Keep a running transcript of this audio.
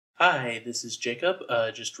Hi, this is Jacob.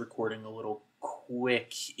 Just recording a little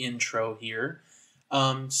quick intro here.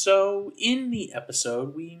 So in the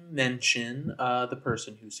episode, we mention the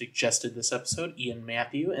person who suggested this episode, Ian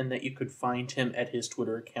Matthew, and that you could find him at his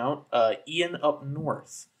Twitter account, Ian Up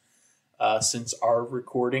North. Since our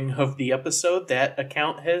recording of the episode, that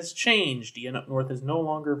account has changed. Ian Up North is no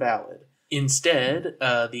longer valid. Instead,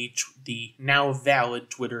 the now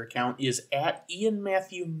valid Twitter account is at Ian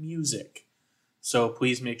Matthew Music. So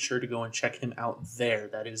please make sure to go and check him out there.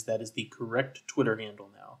 That is the correct Twitter handle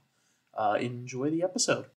now. Enjoy the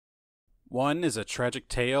episode. One is a tragic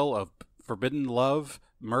tale of forbidden love,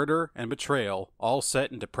 murder, and betrayal, all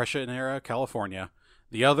set in Depression-era California.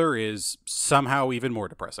 The other is somehow even more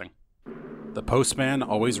depressing. The Postman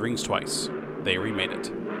Always Rings Twice. They Remade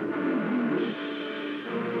It.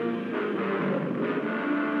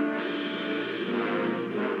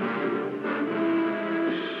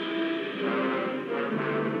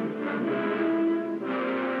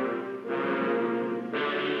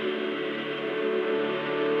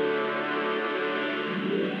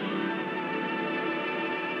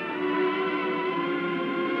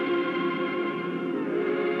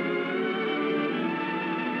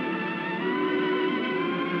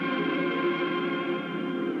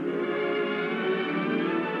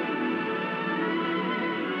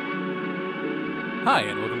 Hi,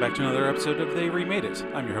 and welcome back to another episode of They Remade It.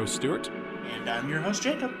 I'm your host, Stuart. And I'm your host,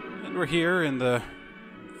 Jacob. And we're here in the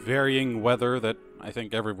varying weather that I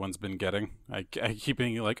think everyone's been getting. I keep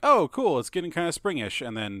being like, oh, cool, it's getting kind of springish.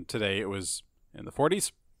 And then today it was in the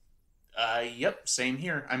 40s. Yep, same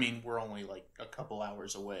here. I mean, we're only like a couple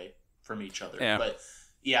hours away from each other. Yeah. But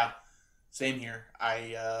yeah, same here.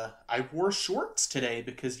 I wore shorts today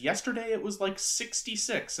because yesterday it was like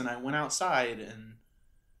 66 and I went outside and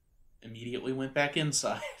immediately went back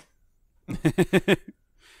inside.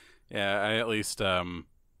 Yeah, I at least I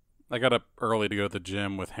got up early to go to the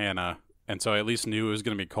gym with Hannah, and so I at least knew it was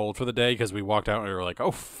going to be cold for the day because we walked out and we were like, oh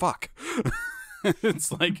fuck.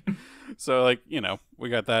 It's like, so like, you know, we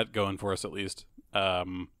got that going for us at least. But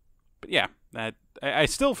yeah, that I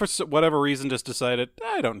still for whatever reason just decided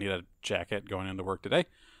I don't need a jacket going into work today.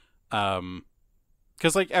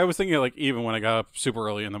 Because, like, I was thinking, like, even when I got up super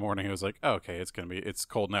early in the morning, it was like, oh, okay, it's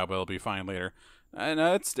cold now, but it'll be fine later. And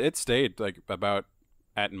it stayed, like, about,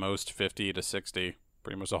 at most, 50 to 60,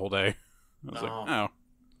 pretty much the whole day. I was like, oh,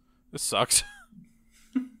 this sucks.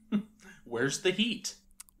 Where's the heat?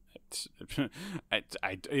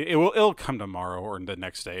 It'll come tomorrow or the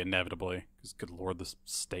next day, inevitably. Because, good lord, this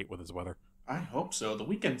state with his weather. I hope so. The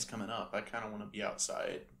weekend's coming up. I kind of want to be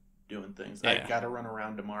outside doing things. Yeah. I gotta run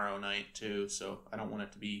around tomorrow night too, so I don't want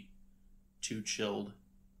it to be too chilled.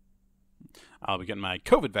 I'll be getting my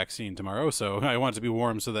COVID vaccine tomorrow, so I want it to be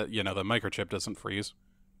warm so that, you know, the microchip doesn't freeze.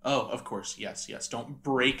 Oh, of course, yes. Don't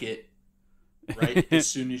break it right as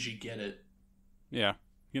soon as you get it. Yeah.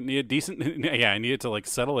 You need a decent, I need it to, like,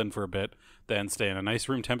 settle in for a bit, then stay in a nice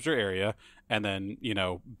room temperature area, and then, you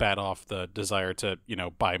know, bat off the desire to, you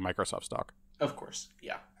know, buy Microsoft stock. Of course,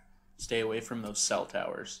 yeah. Stay away from those cell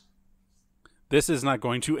towers. This is not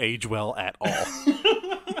going to age well at all.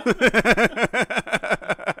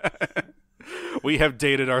 We have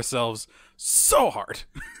dated ourselves so hard.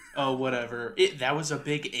 Oh, whatever. That was a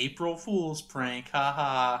big April Fool's prank.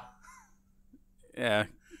 Haha. Yeah.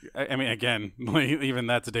 I mean, again, even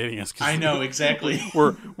that's dating us. I know, exactly.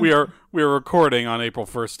 we're recording on April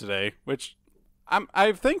 1st today, which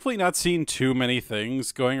I've thankfully not seen too many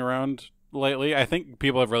things going around lately. I think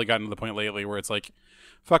people have really gotten to the point lately where it's like,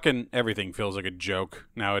 fucking everything feels like a joke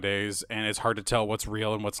nowadays, and it's hard to tell what's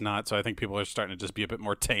real and what's not, so I think people are starting to just be a bit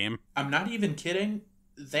more tame. I'm not even kidding.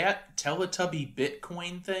 That Teletubby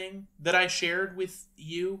Bitcoin thing that I shared with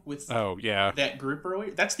you, with that group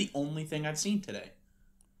earlier, that's the only thing I've seen today.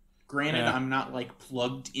 Granted, yeah. I'm not, like,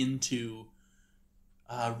 plugged into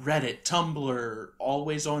Reddit, Tumblr,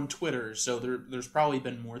 always on Twitter, so there's probably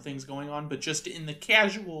been more things going on, but just in the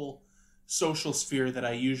casual social sphere that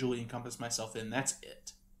I usually encompass myself in, that's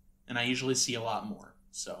it. And I usually see a lot more,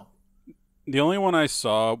 so. The only one I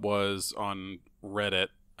saw was on Reddit.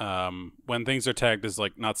 When things are tagged as,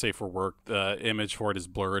 like, not safe for work, the image for it is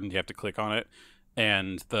blurred and you have to click on it.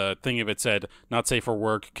 And the thing of it said, not safe for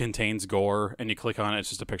work, contains gore, and you click on it, it's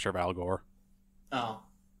just a picture of Al Gore. Oh.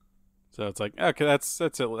 So it's like, okay, that's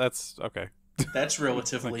it. That's okay. That's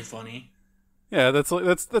relatively funny. Yeah,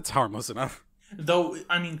 that's harmless enough. Though,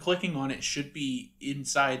 I mean, clicking on it should be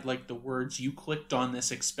inside, like, the words, you clicked on this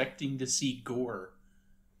expecting to see gore.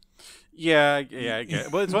 Yeah, I get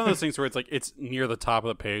it. Well, it's one of those things where it's like, it's near the top of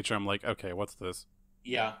the page, and I'm like, okay, what's this?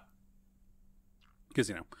 Yeah. Because,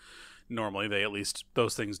 you know, normally they at least,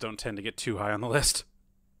 those things don't tend to get too high on the list.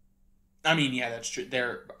 I mean, yeah, that's true.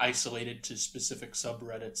 They're isolated to specific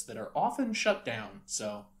subreddits that are often shut down.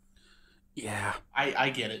 So Yeah. I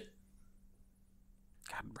get it.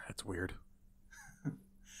 God, that's weird.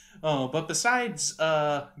 Oh, but besides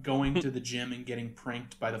going to the gym and getting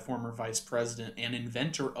pranked by the former vice president and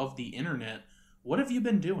inventor of the internet, what have you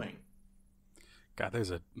been doing? God,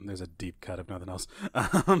 there's a deep cut if nothing else.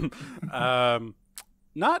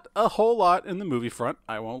 Not a whole lot in the movie front.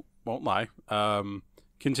 I won't lie.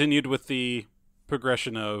 Continued with the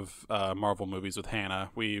progression of Marvel movies with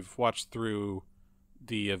Hannah. We've watched through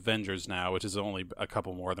the Avengers now, which is only a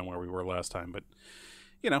couple more than where we were last time. But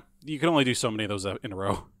you can only do so many of those in a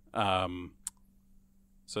row.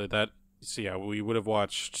 So yeah, we would have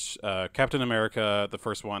watched Captain America, the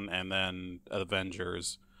first one, and then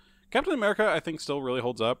Avengers. Captain America, I think, still really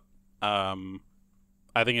holds up.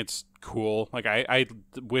 I think it's cool. Like, I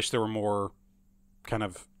wish there were more kind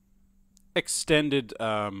of extended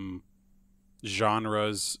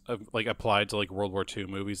genres of, like, applied to, like, World War II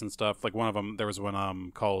movies and stuff. Like, one of them, there was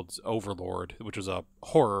one called Overlord, which was a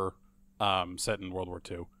horror set in World War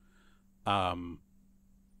II. And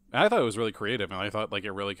I thought it was really creative, and I thought, like,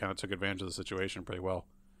 it really kind of took advantage of the situation pretty well.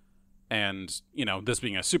 And, this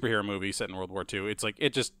being a superhero movie set in World War II, it's like,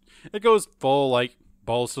 it goes full, like,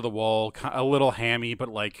 balls to the wall, a little hammy, but,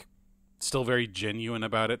 like, still very genuine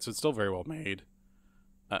about it, so it's still very well made.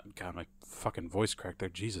 God, my fucking voice cracked there,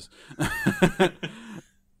 Jesus. Yeah,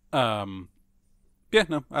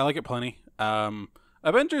 no, I like it plenty.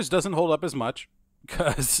 Avengers doesn't hold up as much,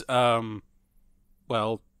 because,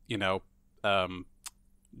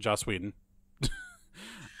 Joss Whedon.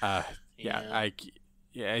 I'm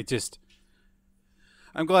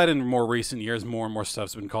glad in more recent years more and more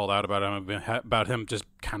stuff's been called out about him just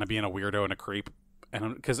kind of being a weirdo and a creep.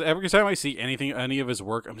 And because every time I see any of his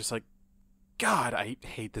work, I'm just like, God, I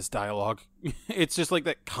hate this dialogue. It's just like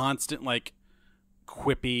that constant, like,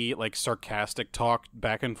 quippy, like, sarcastic talk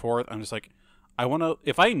back and forth. I'm just like,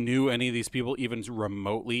 if I knew any of these people even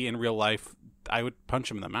remotely in real life, I would punch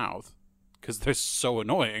them in the mouth because they're so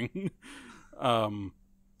annoying. And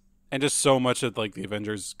just so much of, like, the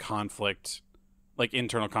Avengers conflict, like,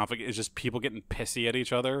 internal conflict, is just people getting pissy at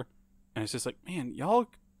each other. And it's just like, man, y'all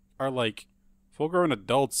are, like, full-grown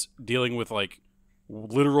adults dealing with, like,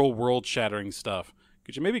 literal world-shattering stuff.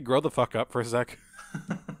 Could you maybe grow the fuck up for a sec?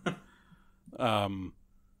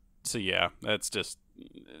 So yeah, that's just,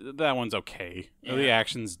 that one's okay. Yeah. The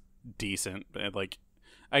action's decent, but, like,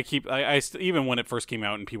 I even when it first came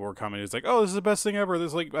out and people were commenting, it's like, oh, this is the best thing ever.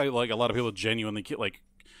 There's like a lot of people genuinely like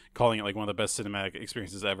calling it like one of the best cinematic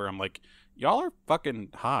experiences ever. I'm like, y'all are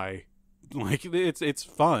fucking high. Like, it's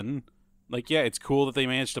fun. Like, yeah, it's cool that they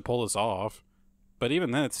managed to pull this off, but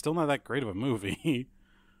even then, it's still not that great of a movie.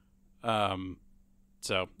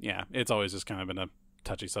 So yeah, it's always just kind of been a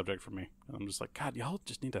touchy subject for me. I'm just like, God, y'all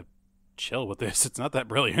just need to chill with this. It's not that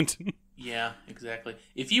brilliant. Yeah, exactly.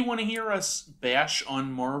 If you want to hear us bash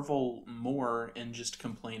on Marvel more and just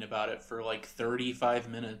complain about it for like 35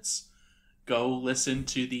 minutes, go listen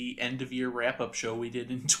to the end of year wrap-up show we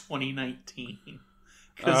did in 2019.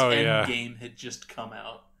 Because Endgame had just come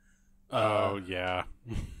out. Yeah.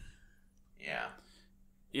 Yeah.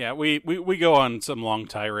 Yeah, we go on some long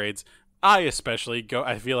tirades. I especially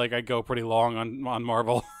I feel like I go pretty long on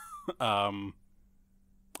Marvel.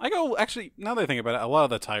 I go, actually, now that I think about it, a lot of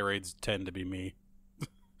the tirades tend to be me.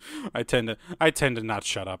 I tend to not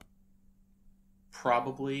shut up.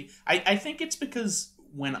 Probably. I think it's because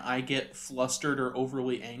when I get flustered or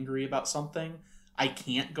overly angry about something, I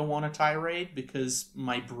can't go on a tirade because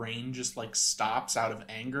my brain just, like, stops out of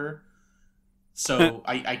anger. So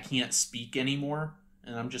I can't speak anymore.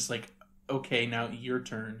 And I'm just like, okay, now your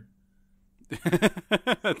turn.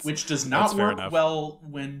 Which does not work well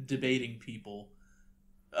when debating people.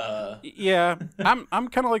 Yeah, I'm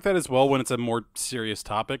kind of like that as well when it's a more serious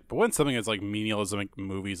topic. But when something is like menial, like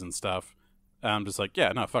movies and stuff, I'm just like,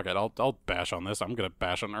 yeah, no, fuck it. I'll bash on this. I'm gonna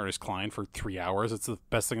bash on Ernest Cline for 3 hours. It's the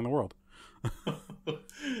best thing in the world.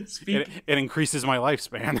 It increases my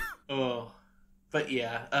lifespan. Oh, but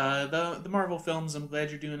yeah, the Marvel films. I'm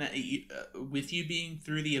glad you're doing that. With you being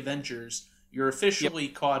through the Avengers, you're officially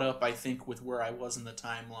caught up, I think, with where I was in the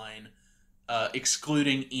timeline,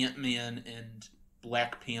 excluding Ant-Man and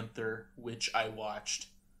Black Panther, which I watched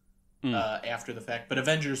after the fact. But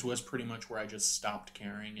Avengers was pretty much where I just stopped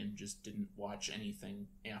caring and just didn't watch anything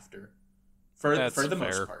after. For the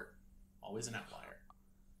most part. Always an outlier.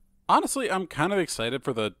 Honestly, I'm kind of excited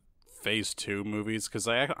for the Phase 2 movies, because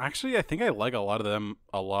I think I like a lot of them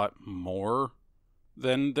a lot more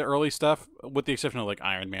than the early stuff, with the exception of like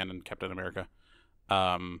Iron Man and Captain America.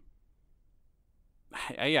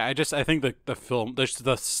 I think the film,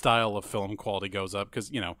 the style of film quality goes up because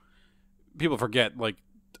people forget like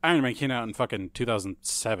Iron Man came out in fucking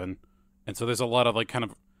 2007, and so there's a lot of like kind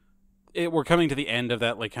of we're coming to the end of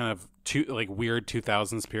that like kind of weird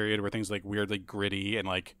 2000s period where things like weirdly gritty and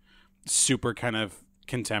like super kind of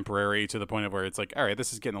contemporary to the point of where it's like, all right,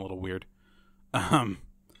 this is getting a little weird. So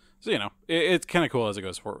it's kind of cool as it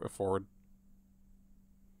goes forward.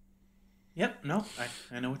 Yep. No,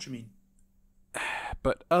 I know what you mean.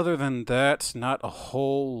 But other than that, not a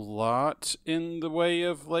whole lot in the way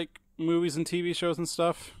of like movies and TV shows and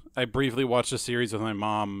stuff. I briefly watched a series with my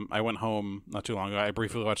mom. I went home not too long ago. I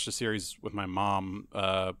briefly watched a series with my mom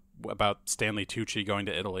about Stanley Tucci going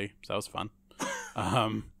to Italy. So that was fun.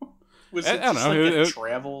 Was it just like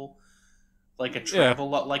a travel,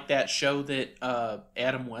 like that show that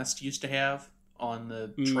Adam West used to have on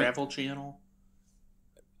the Travel Channel?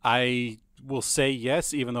 I will say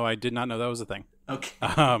yes, even though I did not know that was a thing. Okay.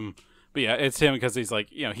 But yeah, it's him because he's like,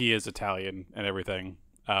 he is Italian and everything.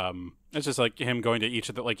 It's just like him going to each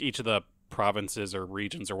of the provinces or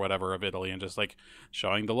regions or whatever of Italy and just like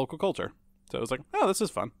showing the local culture. So it was like, oh, this is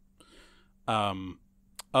fun.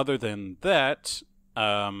 Other than that,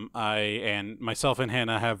 myself and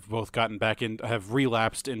Hannah have both have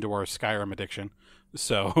relapsed into our Skyrim addiction.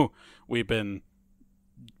 So we've been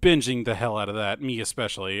binging the hell out of that, me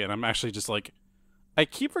especially, and I'm actually just like, I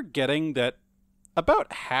keep forgetting that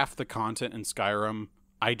about half the content in Skyrim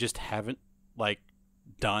I just haven't like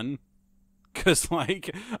done, because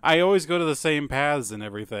like I always go to the same paths and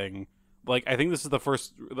everything. Like I think this is the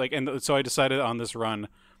first and so I decided on this run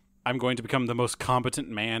I'm going to become the most competent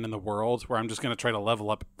man in the world, where I'm just going to try to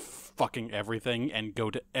level up fucking everything and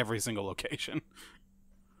go to every single location.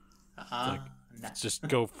 Just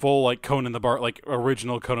go full like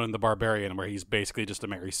original Conan the Barbarian, where he's basically just a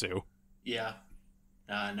Mary Sue. Yeah.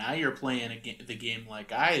 Now you're playing the game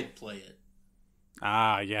like I'd play it.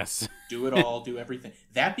 Ah, yes. Do it all, do everything.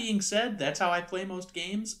 That being said, that's how I play most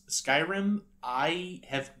games. Skyrim, I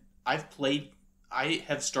have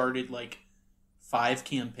started like 5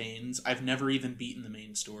 campaigns. I've never even beaten the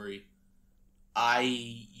main story.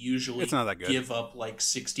 I usually it's not that good. Give up like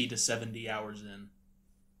 60 to 70 hours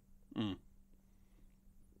in.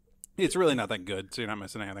 It's really not that good, so you're not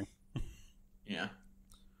missing anything. Yeah.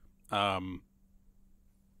 I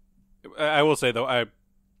will say though, I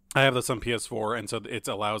have this on PS4, and so it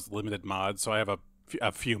allows limited mods. So I have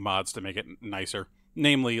a few mods to make it nicer,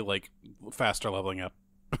 namely like faster leveling up.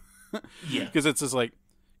 Yeah, because it's just like,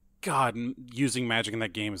 God, using magic in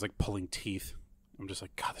that game is like pulling teeth. I'm just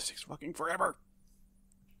like, God, this takes fucking forever.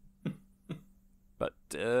 But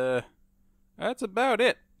that's about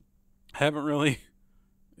it. Haven't really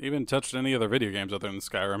even touched any other video games other than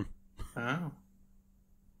Skyrim. Oh.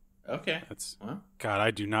 Okay. God,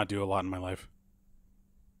 I do not do a lot in my life.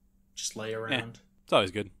 Just lay around. It's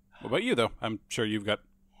always good. What about you, though? I'm sure you've got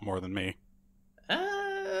more than me.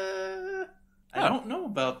 I don't know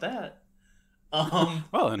about that.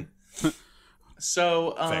 Well then.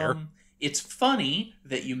 So, Fair. It's funny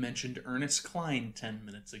that you mentioned Ernest Cline 10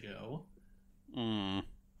 minutes ago. I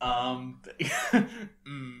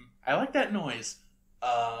like that noise.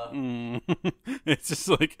 It's just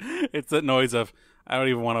like, it's that noise of, I don't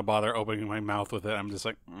even want to bother opening my mouth with it. I'm just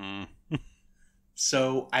like,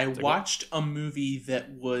 So I watched a movie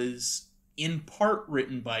that was in part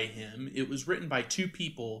written by him. It was written by 2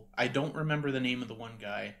 people. I don't remember the name of the one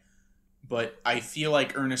guy, but I feel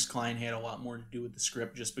like Ernest Cline had a lot more to do with the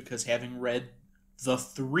script, just because having read the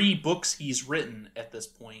 3 books he's written at this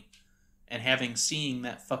point and having seen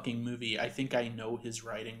that fucking movie, I think I know his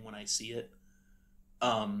writing when I see it.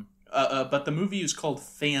 But the movie is called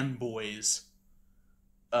Fanboys.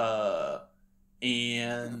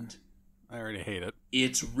 And I already hate it.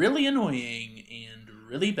 It's really annoying and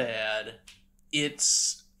really bad.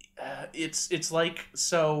 It's like,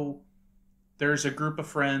 so there's a group of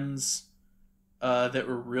friends that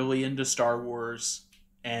were really into Star Wars,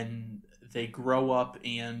 and they grow up,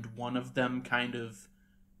 and one of them kind of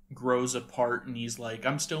grows apart, and he's like,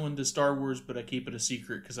 I'm still into Star Wars, but I keep it a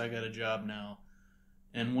secret because I got a job now.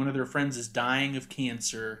 And one of their friends is dying of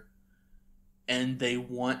cancer, and they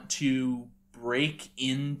want to break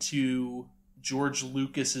into George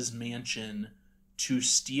Lucas's mansion to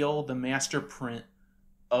steal the master print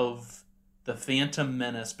of The Phantom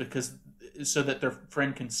Menace, so that their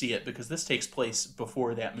friend can see it, because this takes place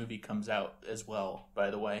before that movie comes out as well,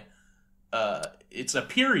 by the way. It's a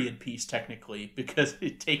period piece technically, because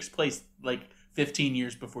it takes place like 15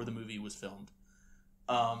 years before the movie was filmed.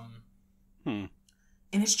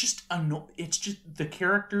 And it's just the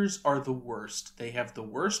characters are the worst. They have the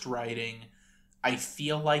worst writing. I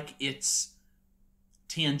feel like it's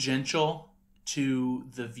tangential to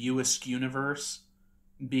the Viewisk universe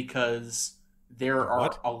because there are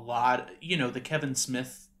What? a lot, the Kevin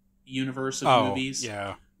Smith universe of movies.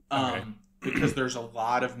 Yeah. Okay. Because there's a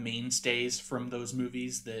lot of mainstays from those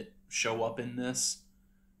movies that show up in this,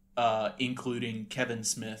 including Kevin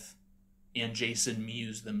Smith and Jason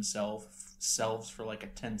Mewes themselves for like a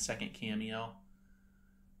 10-second cameo.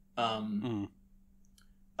 About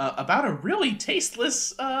a really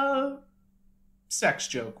tasteless sex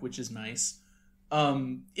joke, which is nice.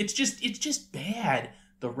 It's just bad.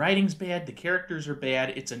 The writing's bad. The characters are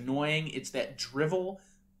bad. It's annoying. It's that drivel,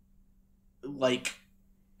 like,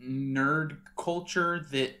 nerd culture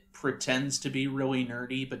that pretends to be really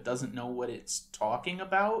nerdy but doesn't know what it's talking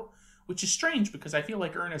about, which is strange because I feel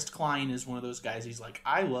like Ernest Cline is one of those guys. He's like,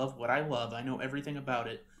 I love what I love. I know everything about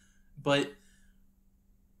it. But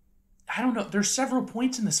I don't know. There's several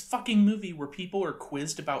points in this fucking movie where people are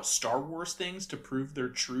quizzed about Star Wars things to prove they're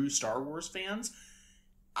true Star Wars fans.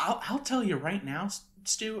 I'll tell you right now,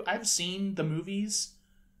 Stu, I've seen the movies.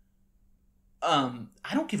 I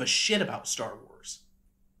don't give a shit about Star Wars.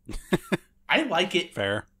 I like it.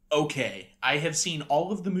 Fair. Okay. I have seen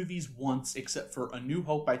all of the movies once, except for A New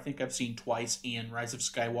Hope, I think I've seen twice, and Rise of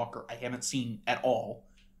Skywalker, I haven't seen at all.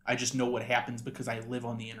 I just know what happens because I live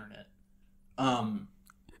on the internet. And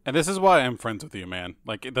this is why I'm friends with you, man.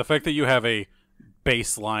 Like, the fact that you have a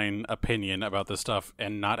baseline opinion about this stuff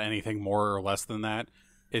and not anything more or less than that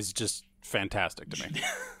is just fantastic to me.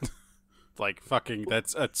 Like, fucking,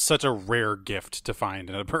 that's such a rare gift to find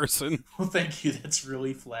in a person. Well, thank you. That's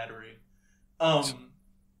really flattering.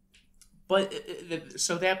 But,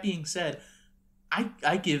 so that being said,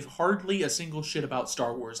 I give hardly a single shit about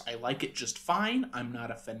Star Wars. I like it just fine. I'm not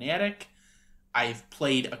a fanatic. I've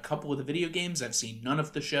played a couple of the video games. I've seen none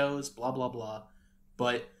of the shows, blah, blah, blah.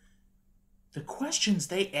 But the questions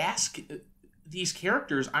they ask these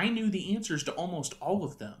characters, I knew the answers to almost all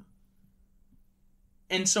of them.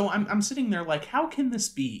 And so I'm sitting there like, how can this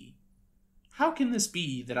be? How can this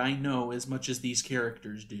be that I know as much as these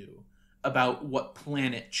characters do about what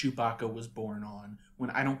planet Chewbacca was born on when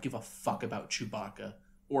I don't give a fuck about Chewbacca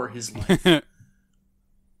or his life?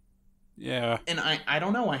 Yeah. And I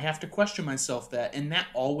don't know. I have to question myself that. And that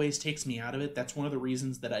always takes me out of it. That's one of the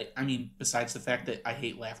reasons that I mean, besides the fact that I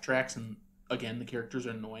hate laugh tracks and, again, the characters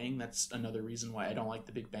are annoying. That's another reason why I don't like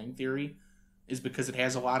The Big Bang Theory, is because it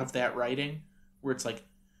has a lot of that writing where it's like,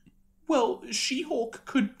 well, She-Hulk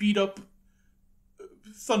could beat up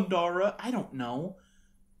Thundara. I don't know.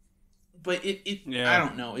 But yeah. I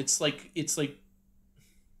don't know. It's like,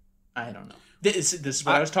 I don't know. This is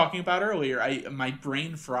what I was talking about earlier. My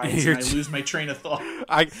brain fries and I lose my train of thought.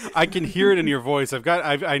 I can hear it in your voice.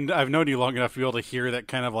 I've known you long enough to be able to hear that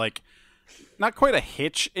kind of like, not quite a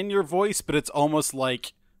hitch in your voice, but it's almost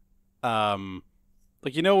like when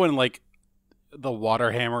like the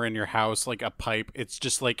water hammer in your house, like a pipe, it's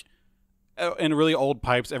just like in really old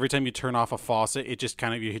pipes, every time you turn off a faucet, it just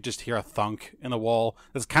kind of, you just hear a thunk in the wall.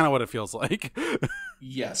 That's kind of what it feels like.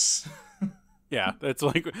 Yes. Yeah, it's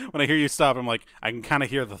like when I hear you stop, I'm like, I can kind of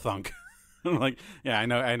hear the thunk. I'm like, yeah,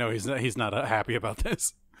 I know he's not happy about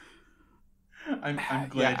this. I'm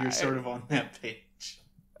glad you're sort of on that page.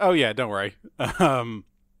 Oh yeah, don't worry.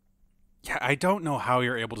 Yeah, I don't know how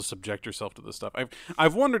you're able to subject yourself to this stuff.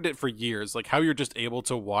 I've wondered it for years, like how you're just able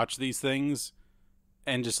to watch these things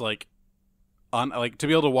and just like to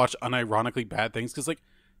be able to watch unironically bad things, because like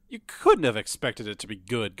you couldn't have expected it to be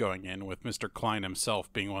good going in with Mr. Klein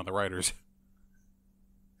himself being one of the writers.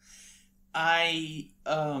 I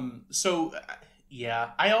always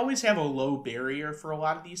have a low barrier for a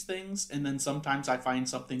lot of these things, and then sometimes I find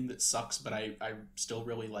something that sucks, but I still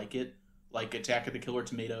really like it, like Attack of the Killer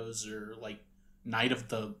Tomatoes or like Night of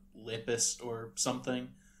the Lepus or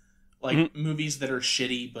something. Like movies that are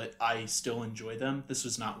shitty, but I still enjoy them. This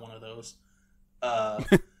was not one of those.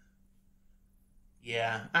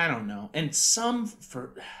 Yeah, I don't know. And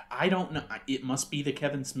I don't know. It must be the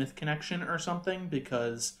Kevin Smith connection or something,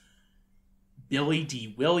 because Billy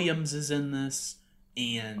D. Williams is in this,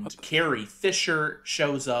 and Carrie Fisher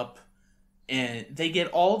shows up, and they get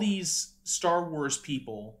all these Star Wars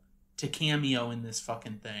people to cameo in this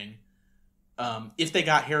fucking thing. If they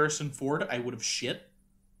got Harrison Ford, I would have shit.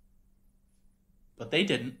 But they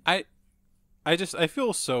didn't. I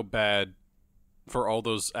feel so bad for all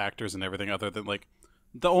those actors and everything, other than like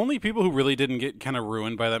the only people who really didn't get kind of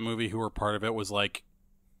ruined by that movie who were part of it was like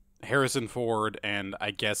Harrison Ford and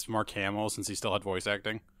I guess Mark Hamill, since he still had voice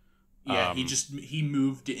acting. Yeah, he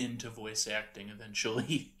moved into voice acting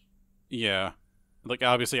eventually. Yeah. Like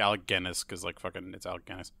obviously Alec Guinness, because like fucking it's Alec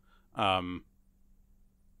Guinness.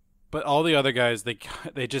 but all the other guys,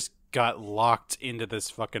 they just got locked into this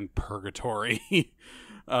fucking purgatory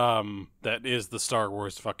that is the Star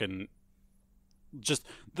Wars fucking, just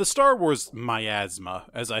the Star Wars miasma,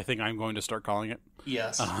 as I think I'm going to start calling it.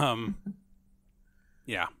 Yes.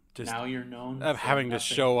 Yeah. Just now you're known of for having to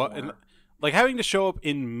nothing show up, more. and like having to show up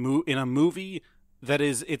in a movie that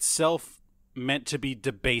is itself meant to be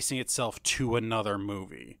debasing itself to another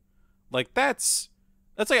movie. Like that's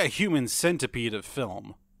like a human centipede of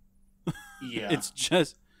film. Yeah. It's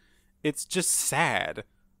just sad.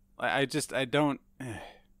 I don't.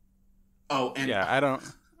 Oh, and yeah,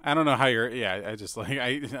 I don't know how you're. Yeah, I just like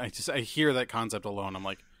I hear that concept alone. I'm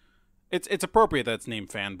like, it's appropriate that it's named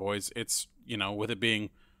Fanboys. It's, you know, with it being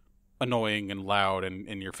annoying and loud and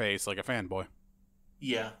in your face like a fanboy.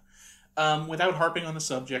 Yeah. Without harping on the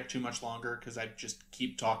subject too much longer, because I just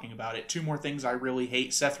keep talking about it, 2 more things I really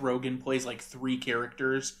hate. Seth Rogen plays like 3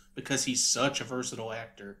 characters because he's such a versatile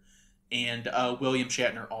actor. And William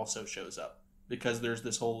Shatner also shows up because there's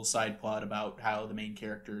this whole side plot about how the main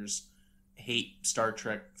characters hate Star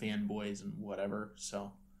Trek fanboys and whatever.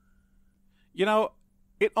 So, you know,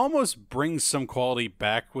 it almost brings some quality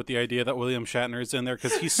back with the idea that William Shatner is in there,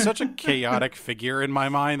 because he's such a chaotic figure in my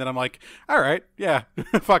mind that I'm like, all right, yeah,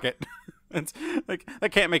 fuck it. It's like,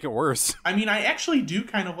 that can't make it worse. I mean, I actually do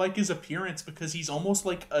kind of like his appearance because he's almost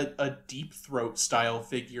like a Deep Throat style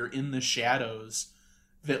figure in the shadows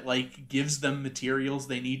that like gives them materials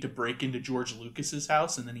they need to break into George Lucas's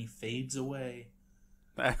house, and then he fades away.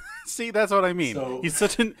 See, that's what I mean. So,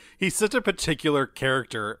 he's such a particular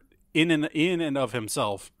character in and of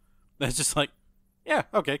himself. That's just like, yeah,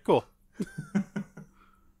 okay, cool.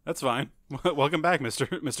 That's fine. Welcome back, Mr.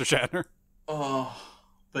 Shatner. Oh,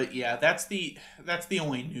 but yeah, that's the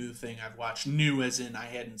only new thing I've watched. New as in I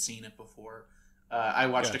hadn't seen it before. I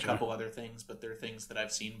watched Gotcha. a couple other things, but they're things that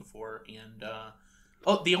I've seen before. And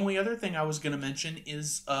the only other thing I was going to mention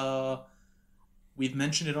is we've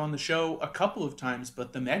mentioned it on the show a couple of times,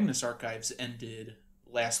 but the Magnus Archives ended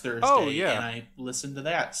last Thursday, Oh, yeah. and I listened to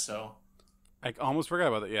that, so I almost forgot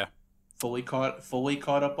about that. Yeah, fully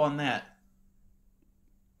caught up on that.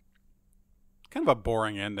 kind of a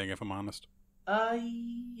boring ending, if I'm honest.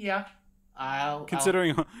 Yeah, I'll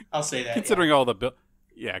say that. Considering all the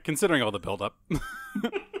considering all the build up, it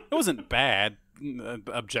wasn't bad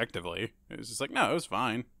objectively. It was just like, no, it was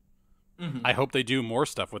fine. Mm-hmm. I hope they do more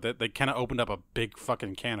stuff with it. They kind of opened up a big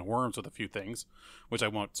fucking can of worms with a few things, which I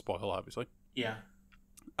won't spoil, obviously. Yeah.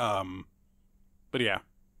 But yeah,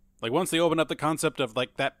 like once they open up the concept of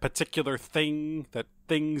like that particular thing, that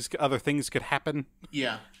other things could happen.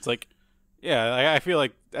 Yeah. It's like, yeah, I feel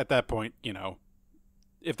like at that point, you know,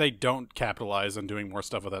 if they don't capitalize on doing more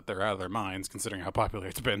stuff with it, they're out of their minds, considering how popular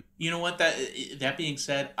it's been. You know what? That being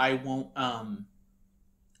said, I won't.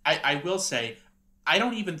 I will say, I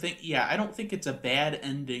don't think it's a bad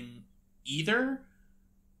ending either.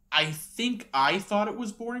 I think I thought it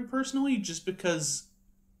was boring personally, just because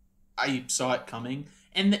I saw it coming,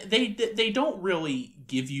 and they don't really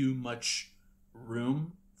give you much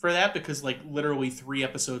room for that, because like literally 3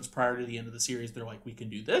 episodes prior to the end of the series, they're like, we can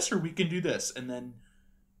do this or we can do this, and then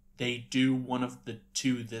they do one of the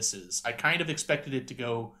 2 thises. I kind of expected it to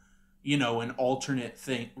go, you know, an alternate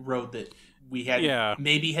road that we had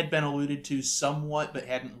maybe had been alluded to somewhat, but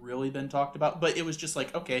hadn't really been talked about. But it was just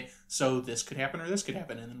like, okay, so this could happen or this could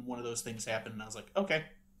happen, and then one of those things happened, and I was like, okay.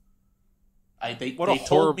 They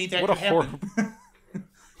told me that could happen.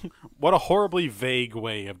 What a horribly vague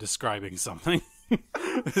way of describing something.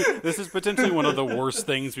 This is potentially one of the worst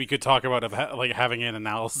things we could talk about of having an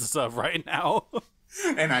analysis of right now.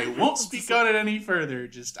 And I won't speak on it any further.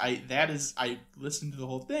 Just I listened to the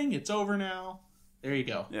whole thing. It's over now. There you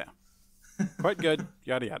go. Yeah. Quite good.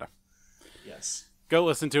 Yada yada. Yes. Go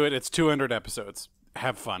listen to it. It's 200 episodes.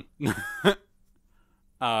 Have fun.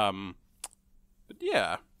 But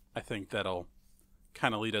yeah, I think that'll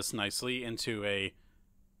kind of lead us nicely into a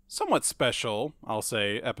somewhat special, I'll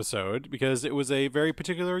say, episode, because it was a very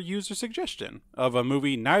particular user suggestion of a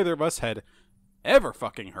movie neither of us had ever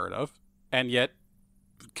fucking heard of, and yet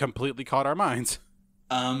completely caught our minds.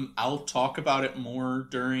 I'll talk about it more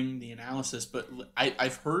during the analysis, but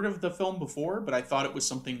I've heard of the film before, but I thought it was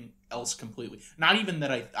something else completely. Not even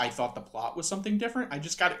that I thought the plot was something different, I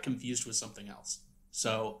just got it confused with something else.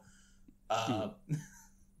 So,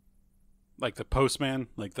 like the Postman,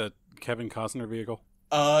 like the Kevin Costner vehicle?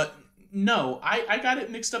 No, I got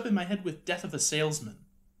it mixed up in my head with Death of a Salesman.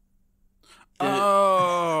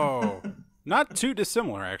 Oh, not too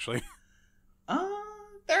dissimilar, actually.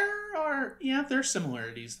 There's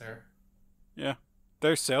similarities there. Yeah,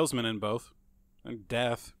 there's salesmen in both, and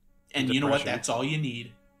death. And you know what? That's all you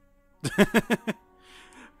need.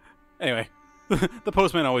 Anyway, the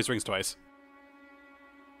postman always rings twice.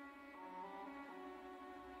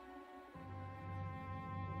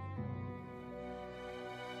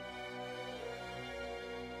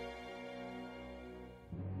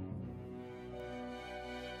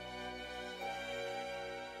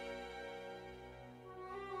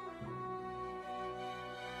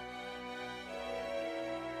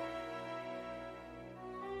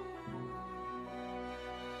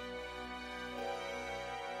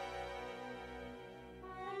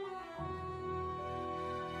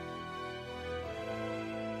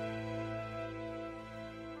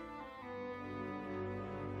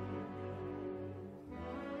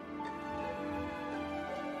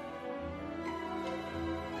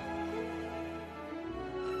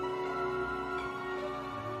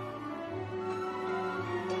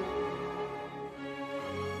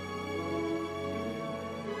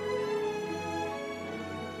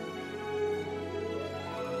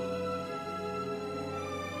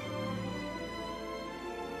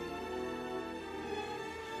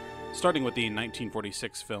 Starting with the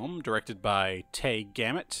 1946 film, directed by Tay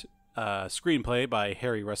Gamet, screenplay by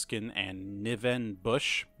Harry Ruskin and Niven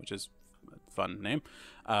Bush, which is a fun name,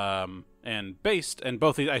 and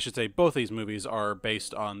both these movies are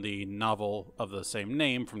based on the novel of the same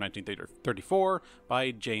name from 1934 by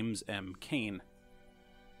James M. Cain.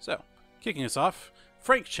 So, kicking us off,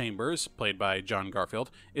 Frank Chambers, played by John Garfield,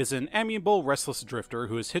 is an amiable, restless drifter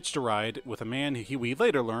who is hitched a ride with a man who we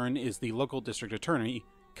later learn is the local district attorney,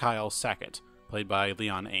 Kyle Sackett, played by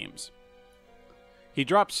Leon Ames. He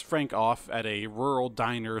drops Frank off at a rural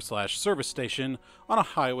diner/service station on a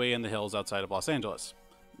highway in the hills outside of Los Angeles.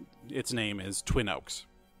 Its name is Twin Oaks.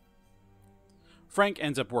 Frank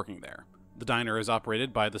ends up working there. The diner is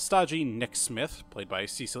operated by the stodgy Nick Smith, played by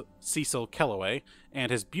Cecil Kellaway,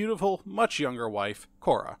 and his beautiful, much younger wife,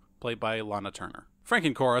 Cora, played by Lana Turner. Frank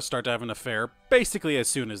and Cora start to have an affair basically as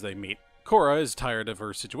soon as they meet. Cora is tired of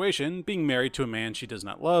her situation, being married to a man she does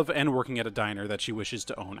not love and working at a diner that she wishes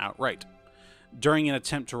to own outright. During an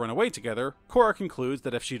attempt to run away together, Cora concludes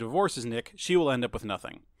that if she divorces Nick, she will end up with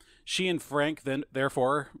nothing. She and Frank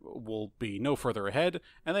therefore will be no further ahead,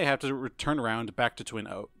 and they have to turn around back to Twin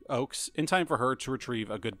Oaks in time for her to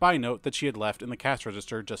retrieve a goodbye note that she had left in the cash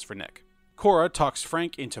register just for Nick. Cora talks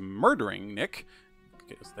Frank into murdering Nick,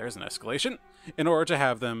 because there's an escalation, in order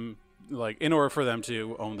for them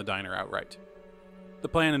to own the diner outright. The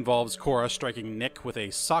plan involves Cora striking Nick with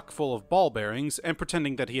a sock full of ball bearings and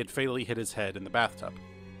pretending that he had fatally hit his head in the bathtub.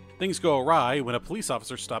 Things go awry when a police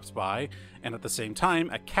officer stops by, and at the same time,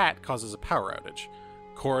 a cat causes a power outage.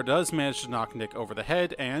 Cora does manage to knock Nick over the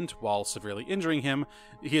head, and, while severely injuring him,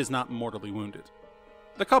 he is not mortally wounded.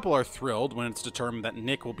 The couple are thrilled when it's determined that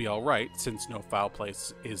Nick will be alright, since no foul play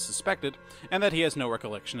is suspected, and that he has no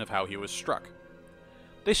recollection of how he was struck.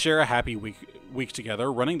 They share a happy week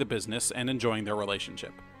together, running the business and enjoying their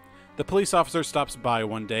relationship. The police officer stops by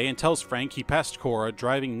one day and tells Frank he passed Cora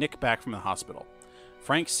driving Nick back from the hospital.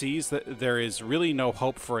 Frank sees that there is really no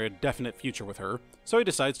hope for a definite future with her, so he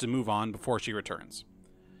decides to move on before she returns.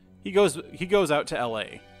 He goes out to LA,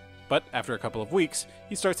 but after a couple of weeks,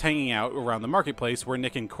 he starts hanging out around the marketplace where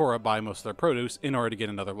Nick and Cora buy most of their produce in order to get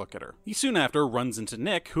another look at her. He soon after runs into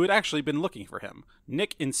Nick, who had actually been looking for him.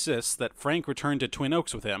 Nick insists that Frank return to Twin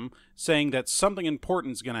Oaks with him, saying that something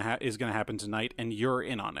important is going to happen tonight and you're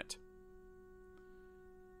in on it.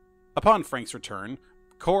 Upon Frank's return,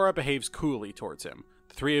 Cora behaves coolly towards him.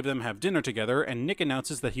 The three of them have dinner together, and Nick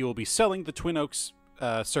announces that he will be selling the Twin Oaks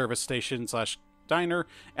service station/diner,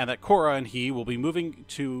 and that Cora and he will be moving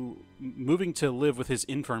to live with his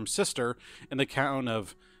infirm sister in the town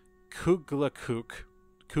of Kuglatook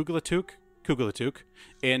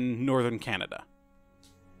in northern Canada.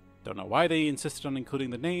 Don't know why they insisted on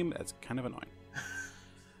including the name. That's kind of annoying.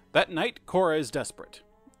 That night, Cora is desperate.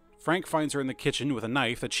 Frank finds her in the kitchen with a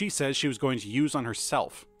knife that she says she was going to use on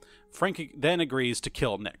herself. Frank then agrees to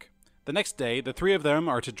kill Nick. The next day, the three of them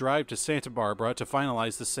are to drive to Santa Barbara to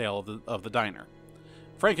finalize the sale of the diner.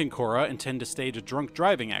 Frank and Cora intend to stage a drunk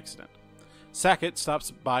driving accident. Sackett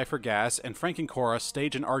stops by for gas, and Frank and Cora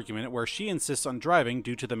stage an argument where she insists on driving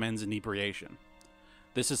due to the men's inebriation.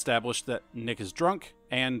 This established that Nick is drunk,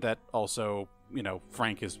 and that also,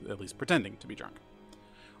 Frank is at least pretending to be drunk.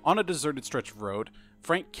 On a deserted stretch of road,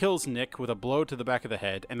 Frank kills Nick with a blow to the back of the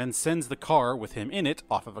head and then sends the car with him in it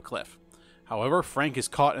off of a cliff. However, Frank is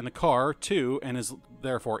caught in the car, too, and is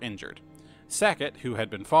therefore injured. Sackett, who had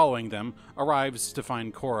been following them, arrives to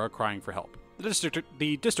find Cora crying for help.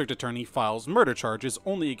 The district attorney files murder charges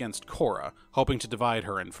only against Cora, hoping to divide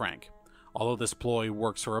her and Frank. Although this ploy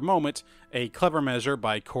works for a moment, a clever measure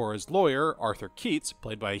by Cora's lawyer, Arthur Keats,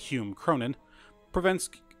 played by Hume Cronin, prevents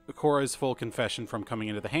Cora's full confession from coming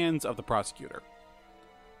into the hands of the prosecutor.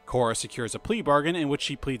 Cora secures a plea bargain in which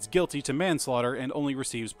she pleads guilty to manslaughter and only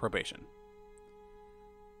receives probation.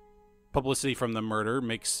 Publicity from the murder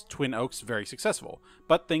makes Twin Oaks very successful,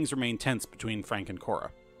 but things remain tense between Frank and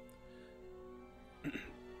Cora.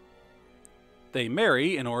 They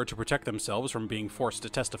marry in order to protect themselves from being forced to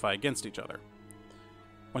testify against each other.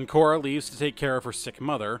 When Cora leaves to take care of her sick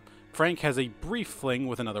mother, Frank has a brief fling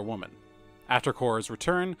with another woman. After Cora's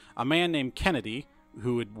return, a man named Kennedy,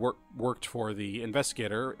 who had worked for the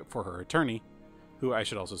investigator for her attorney, who I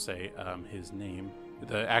should also say his name,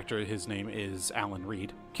 the actor, his name is Alan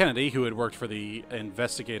Reed. Kennedy, who had worked for the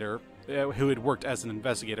investigator, who had worked as an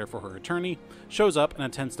investigator for her attorney, shows up and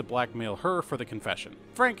attempts to blackmail her for the confession.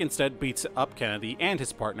 Frank instead beats up Kennedy and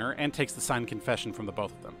his partner and takes the signed confession from the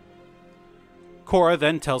both of them. Cora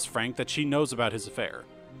then tells Frank that she knows about his affair.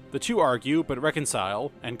 The two argue but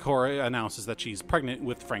reconcile, and Cora announces that she's pregnant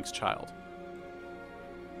with Frank's child.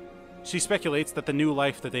 She speculates that the new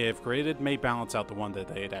life that they have created may balance out the one that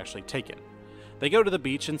they had actually taken. They go to the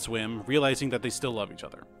beach and swim, realizing that they still love each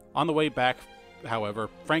other. On the way back, however,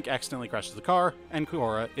 Frank accidentally crashes the car, and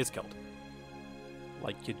Cora is killed.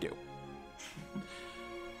 Like you do.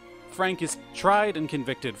 Frank is tried and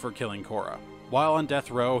convicted for killing Cora. While on death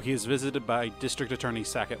row, he is visited by District Attorney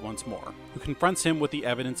Sackett once more, who confronts him with the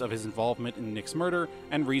evidence of his involvement in Nick's murder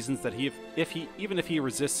and reasons that even if he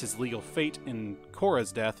resists his legal fate in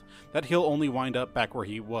Cora's death, that he'll only wind up back where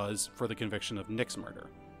he was for the conviction of Nick's murder.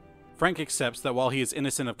 Frank accepts that while he is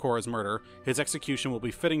innocent of Cora's murder, his execution will be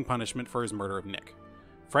fitting punishment for his murder of Nick.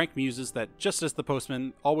 Frank muses that just as the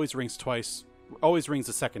postman always rings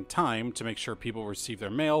a second time to make sure people receive their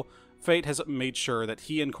mail, fate has made sure that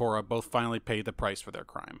he and Cora both finally paid the price for their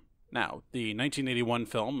crime. Now, the 1981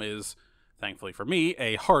 film is, thankfully for me,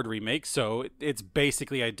 a hard remake, so it's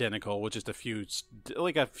basically identical with just a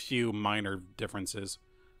few minor differences.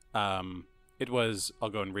 It was, I'll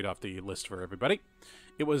go and read off the list for everybody.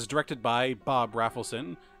 It was directed by Bob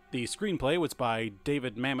Rafelson. The screenplay was by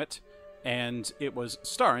David Mamet, and it was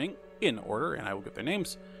starring, in order, and I will get their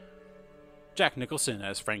names, Jack Nicholson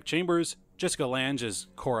as Frank Chambers, Jessica Lange as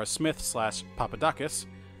Cora Smith / Papadakis,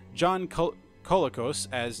 John Colicos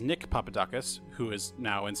as Nick Papadakis, who is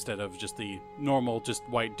now, instead of just the normal, just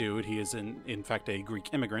white dude, he is in fact a Greek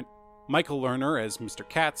immigrant, Michael Lerner as Mr.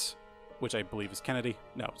 Katz, which I believe is Kennedy.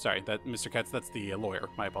 No, sorry, that Mr. Katz, that's the lawyer.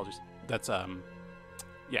 My apologies. That's,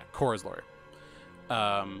 Cora's lawyer.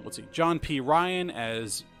 Let's see, John P. Ryan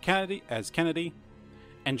as Kennedy,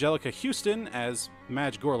 Angelica Houston as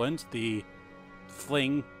Madge Gorland, the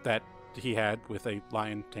fling that he had with a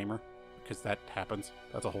lion tamer, because that happens.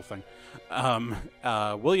 That's a whole thing.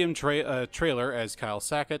 William Traylor as Kyle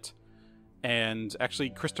Sackett, and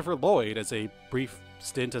actually Christopher Lloyd as a brief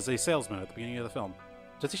stint as a salesman at the beginning of the film.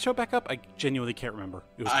 Does he show back up? I genuinely can't remember.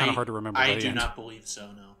 It was kind of hard to remember. I do not believe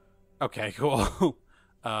so, no. Okay, cool.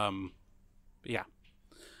 Yeah.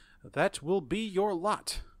 That will be your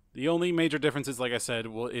lot. The only major differences, like I said,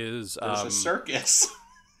 is... There's a circus.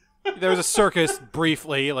 There was a circus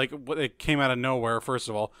briefly, like it came out of nowhere. First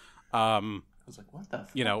of all, I was like, "What the?"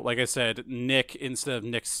 Fuck? You know, like I said, Nick instead of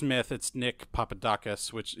Nick Smith, it's Nick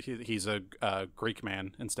Papadakis, which he's a Greek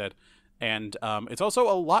man instead, and it's also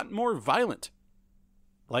a lot more violent,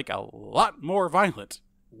 like a lot more violent,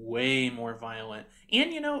 way more violent.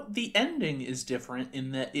 And the ending is different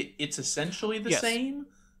in that it's essentially the same.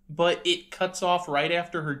 But it cuts off right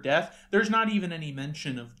after her death. There's not even any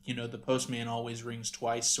mention of, the Postman Always Rings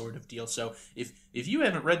Twice sort of deal. So if you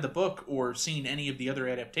haven't read the book or seen any of the other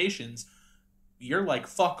adaptations, you're like,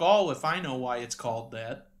 fuck all if I know why it's called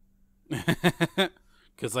that.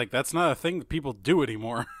 Because, that's not a thing that people do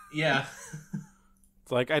anymore. Yeah.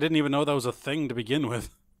 It's like, I didn't even know that was a thing to begin with.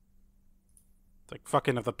 It's like,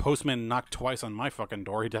 fucking, if the postman knocked twice on my fucking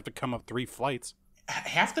door, he'd have to come up 3 flights.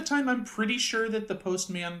 Half the time, I'm pretty sure that the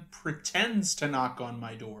postman pretends to knock on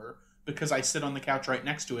my door because I sit on the couch right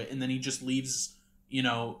next to it, and then he just leaves,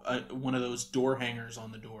 one of those door hangers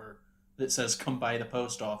on the door that says, come by the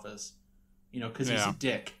post office, because he's a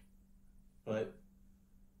dick. But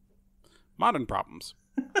modern problems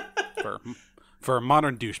for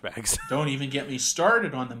modern douchebags. Don't even get me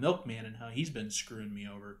started on the milkman and how he's been screwing me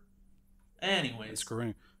over. Anyways.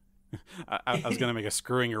 Screwing... I was going to make a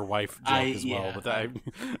screwing your wife joke as well, but I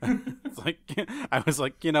was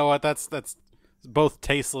like, you know what, that's both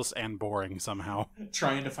tasteless and boring somehow.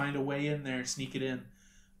 Trying to find a way in there, sneak it in.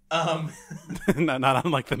 Not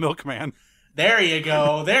unlike the milkman. There you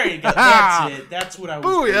go. That's it. That's what I was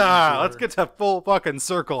Booyah! Yeah, let's get to full fucking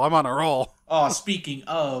circle. I'm on a roll. Oh, speaking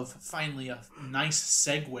of, finally a nice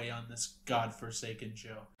segue on this godforsaken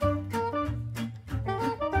show.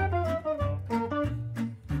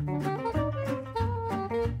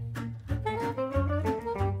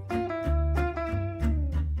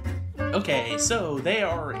 Okay, so they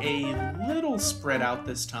are a little spread out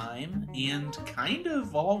this time and kind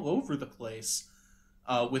of all over the place,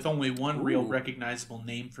 with only one real recognizable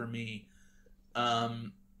name for me.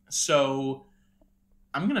 So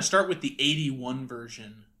I'm going to start with the 81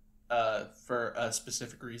 version for a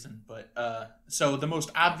specific reason. But so the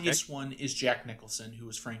most obvious one is Jack Nicholson, who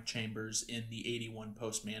was Frank Chambers in the 81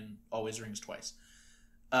 Postman Always Rings Twice.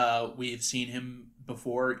 We've seen him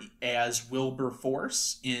before as Wilbur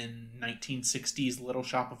Force in 1960's Little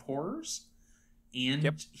Shop of Horrors.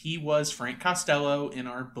 And he was Frank Costello in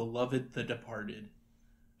our beloved The Departed.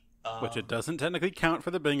 Which it doesn't technically count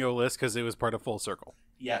for the bingo list because it was part of Full Circle.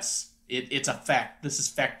 Yes, it's a fact. This is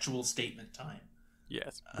factual statement time.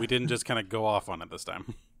 Yes, we didn't just kind of go off on it this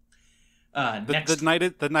time. Next,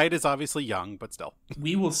 the night is obviously young, but still.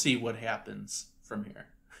 We will see what happens from here.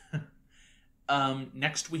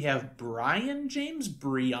 Next we have Brion James,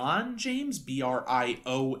 Brion,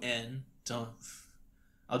 B-R-I-O-N.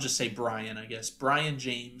 I'll just say Brian, I guess. Brion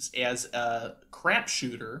James as a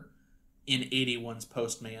crapshooter in 81's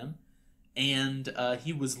Postman. And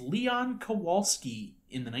he was Leon Kowalski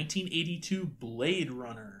in the 1982 Blade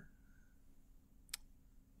Runner.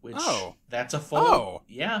 Which, that's a full...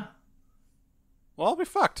 Yeah. Well, I'll be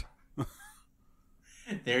fucked.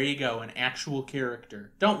 There you go, an actual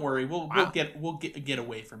character. Don't worry, we'll get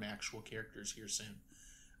away from actual characters here soon.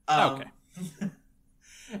 Okay.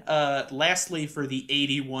 Lastly, for the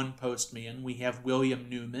 81 Postman, we have William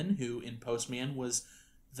Newman, who in Postman was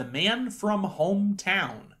the man from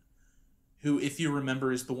hometown, who, if you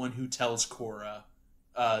remember, is the one who tells Cora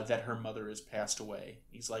that her mother has passed away.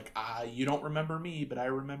 He's like, you don't remember me, but I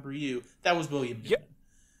remember you. That was William Newman.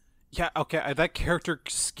 Yeah, okay, that character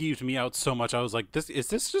skeeved me out so much. I was like, is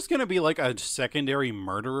this just going to be like a secondary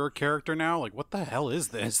murderer character now? Like, what the hell is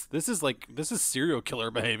this? This is serial killer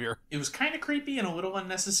behavior. It was kind of creepy and a little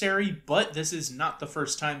unnecessary, but this is not the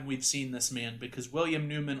first time we've seen this man, because William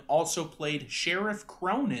Newman also played Sheriff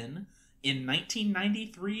Cronin in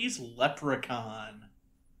 1993's Leprechaun.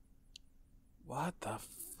 What the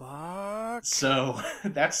fuck? So,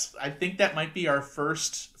 I think that might be our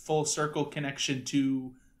first full circle connection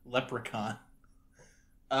to Leprechaun.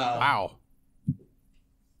 Wow.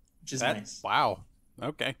 Which is nice. Wow.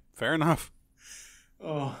 Okay, fair enough.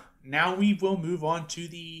 Oh, now we will move on to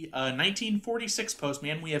the 1946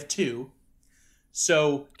 Postman. We have two.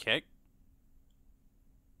 So, okay.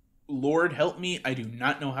 Lord help me, I do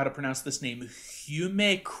not know how to pronounce this name.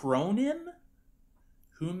 Hume Cronin?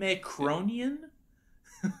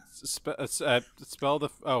 Spell the...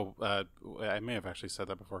 I may have actually said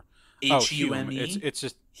that before. Hume. It's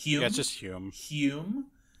just Hume. Yeah, it's just Hume.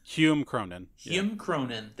 Hume Cronin. Hume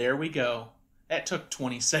Cronin. There we go. That took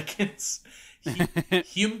 20 seconds.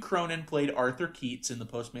 Hume Cronin played Arthur Keats in The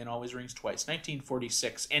Postman Always Rings Twice,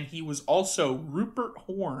 1946, and he was also Rupert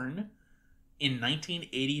Horn in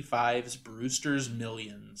 1985's Brewster's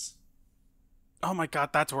Millions. Oh my god,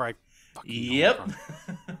 that's where I fucking know him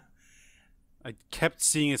from. I kept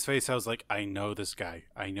seeing his face. I was like, I know this guy.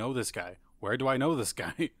 Where do I know this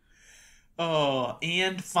guy? Oh,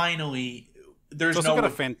 and finally, there's also got a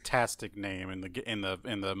fantastic name in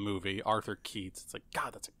the movie, Arthur Keats. It's like,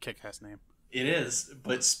 God, that's a kick-ass name. It is.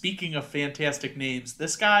 But speaking of fantastic names,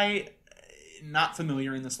 this guy, not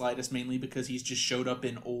familiar in the slightest, mainly because he's just showed up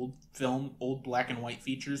in old black and white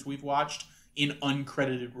features we've watched in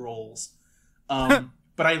uncredited roles. But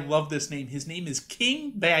I love this name. His name is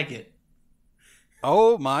King Baggett.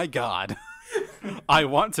 Oh my god. I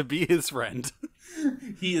want to be his friend.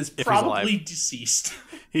 He is probably deceased.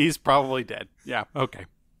 He's probably dead. Yeah, okay.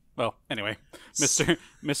 Well, anyway.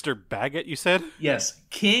 Mr. Baggett, you said? Yes.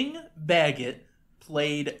 King Baggett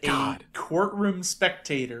played a courtroom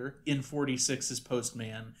spectator in 46's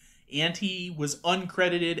Postman, and he was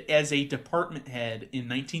uncredited as a department head in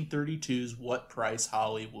 1932's What Price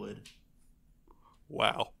Hollywood.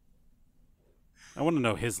 Wow. I want to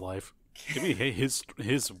know his life. Give me his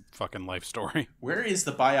fucking life story. Where is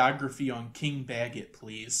the biography on King Baggett,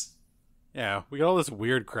 please? Yeah, we get all this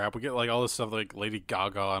weird crap. We get like all this stuff like Lady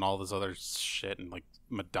Gaga and all this other shit and like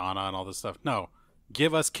Madonna and all this stuff. No,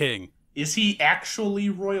 give us King. Is he actually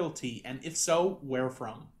royalty? And if so, where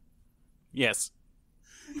from? Yes.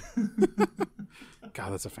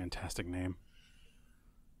 God, that's a fantastic name.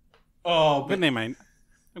 Oh, I'm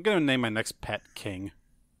gonna name my next pet King.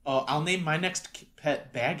 I'll name my next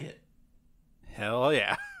pet Baggett. Hell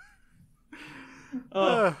yeah.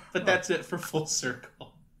 But that's it for Full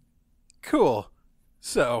Circle. Cool.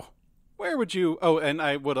 So, where would you... Oh, and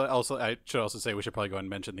I should also say we should probably go and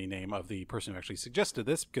mention the name of the person who actually suggested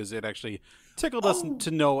this, because it actually tickled us to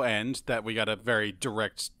no end that we got a very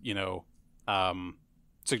direct,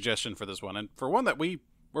 suggestion for this one, and for one that we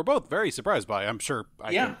were both very surprised by. I'm sure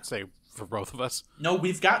I can say for both of us. No,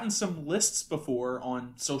 we've gotten some lists before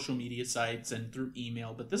on social media sites and through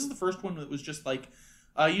email, but this is the first one that was just like,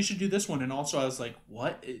 you should do this one. And also I was like,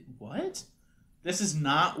 what? This is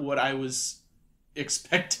not what I was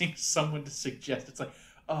expecting someone to suggest. It's like,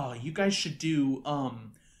 oh, you guys should do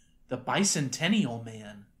the Bicentennial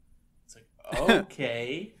Man. It's like,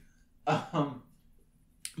 okay.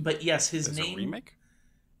 But yes, his name... a remake?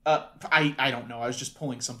 I don't know. I was just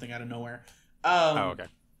pulling something out of nowhere. Okay.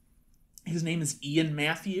 His name is Ian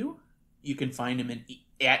Matthew. You can find him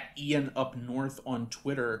at Ian Up North on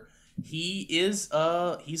Twitter. He is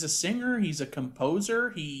he's a singer. He's a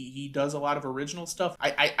composer. He does a lot of original stuff.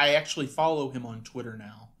 I actually follow him on Twitter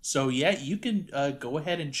now. So yeah, you can go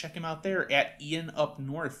ahead and check him out there at Ian Up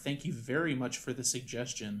North. Thank you very much for the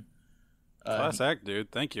suggestion. Class act,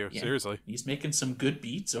 dude. Thank you. Yeah, seriously. He's making some good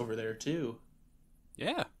beats over there too.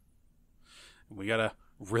 Yeah. We got a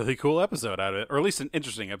really cool episode out of it, or at least an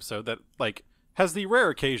interesting episode that like has the rare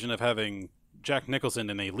occasion of having Jack Nicholson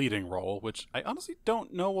in a leading role, which I honestly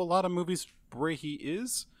don't know a lot of movies where he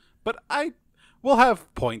is, but I will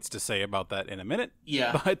have points to say about that in a minute.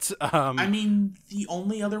 Yeah. But I mean, the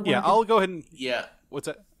only other one. Yeah, I'll go ahead and What's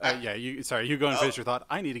that? You go and finish your thought.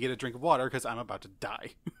 I need to get a drink of water because I'm about to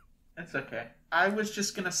die. That's okay. I was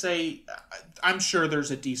just going to say, I'm sure there's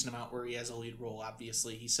a decent amount where he has a lead role,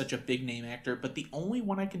 obviously. He's such a big name actor, but the only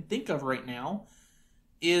one I can think of right now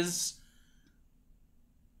is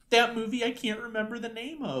that movie I can't remember the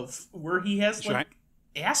name of, where he has like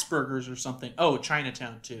Asperger's or something. Oh,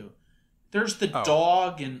 Chinatown too. There's the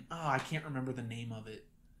dog and I can't remember the name of it.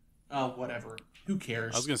 Whatever. Who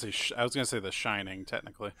cares? I was gonna say The Shining,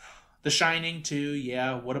 technically. The Shining too,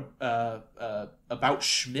 yeah. What about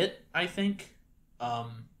Schmidt? I think.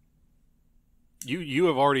 You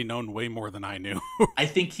have already known way more than I knew. I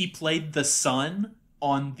think he played the son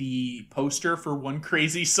on the poster for One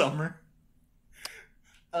Crazy Summer.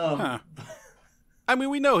 I mean,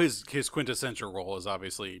 we know his quintessential role is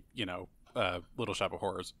obviously, Little Shop of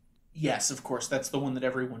Horrors. Yes, of course. That's the one that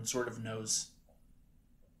everyone sort of knows.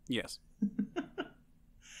 Yes.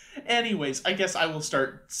 Anyways, I guess I will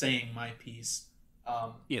start saying my piece.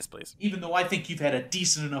 Yes, please. Even though I think you've had a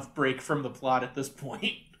decent enough break from the plot at this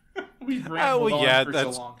point. We've rambled on for so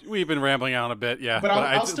long. We've been rambling on a bit, yeah. But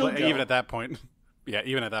I'll still go. Even at that point,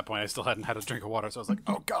 I still hadn't had a drink of water, so I was like,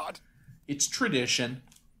 oh, God. It's tradition.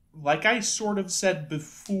 Like I sort of said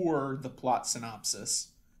before the plot synopsis,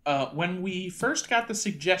 when we first got the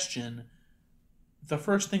suggestion, the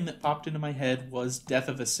first thing that popped into my head was Death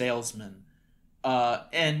of a Salesman.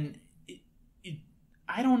 And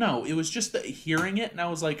I don't know. It was just hearing it, and I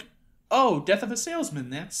was like, oh, Death of a Salesman.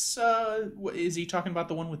 That's, is he talking about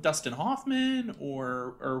the one with Dustin Hoffman,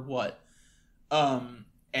 or what?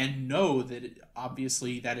 And no,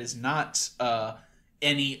 obviously that is not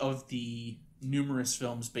any of the numerous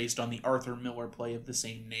films based on the Arthur Miller play of the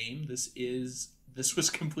same name. This was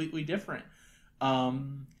completely different.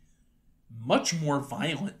 Much more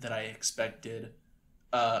violent than I expected.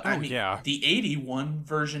 The 81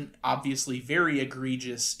 version, obviously very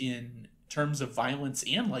egregious in terms of violence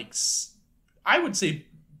and, I would say,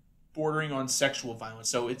 bordering on sexual violence.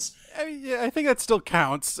 So it's... I think that still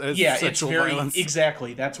counts as sexual violence.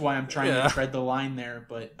 Exactly. That's why I'm trying to tread the line there.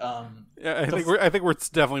 But I think we're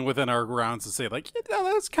definitely within our grounds to say,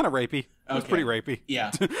 that's kind of rapey. It's pretty rapey.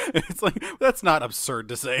 Yeah. It's like, that's not absurd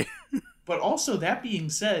to say. But also, that being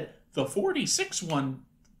said, the 46 one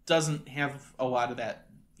doesn't have a lot of that,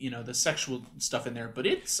 the sexual stuff in there, but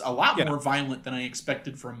it's a lot more violent than I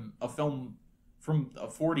expected from a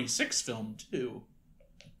 46 film too.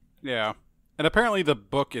 Yeah. And apparently the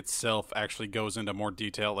book itself actually goes into more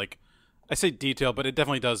detail. I say detail, but it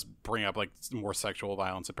definitely does bring up more sexual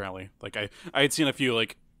violence apparently. I had seen a few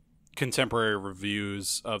contemporary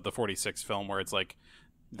reviews of the 46 film where it's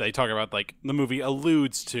they talk about the movie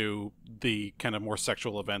alludes to the kind of more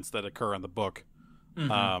sexual events that occur in the book.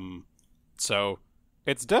 Mm-hmm. So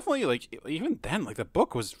it's definitely even then the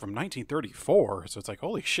book was from 1934, so it's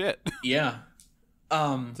holy shit. Yeah.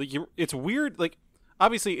 It's weird.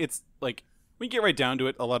 Obviously it's when you get right down to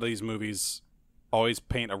it, a lot of these movies always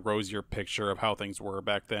paint a rosier picture of how things were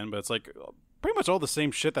back then, but it's pretty much all the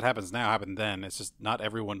same shit that happens now happened then. It's just not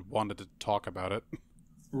everyone wanted to talk about it.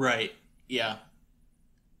 Right. Yeah.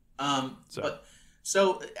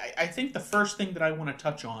 So I think the first thing that I want to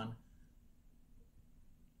touch on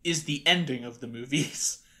is the ending of the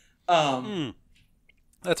movies.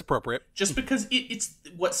 That's appropriate. Just because it's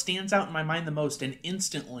what stands out in my mind the most, and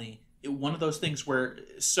instantly, one of those things where,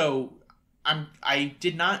 I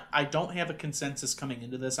don't have a consensus coming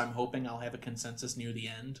into this. I'm hoping I'll have a consensus near the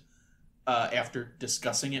end, after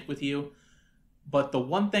discussing it with you. But the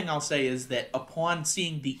one thing I'll say is that upon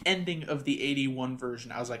seeing the ending of the 81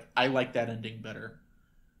 version, I was like, I like that ending better.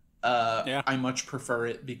 Yeah. I much prefer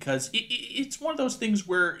it because it's one of those things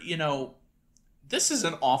where, this is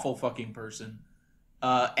an awful fucking person.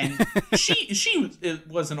 And she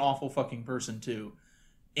was an awful fucking person too.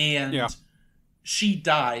 And she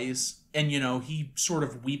dies, and, he sort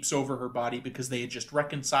of weeps over her body because they had just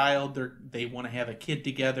reconciled. They want to have a kid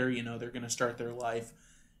together. They're going to start their life.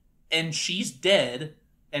 And she's dead,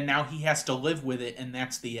 and now he has to live with it, and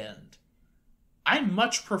that's the end. I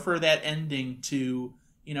much prefer that ending to,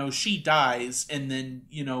 she dies, and then,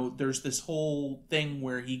 there's this whole thing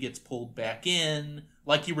where he gets pulled back in,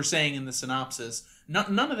 like you were saying in the synopsis.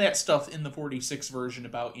 None of that stuff in the 46 version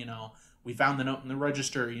about, we found the note in the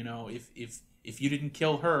register, if you didn't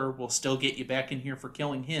kill her, we'll still get you back in here for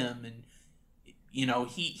killing him. And,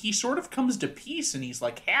 he sort of comes to peace, and he's,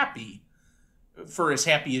 like, happy. For as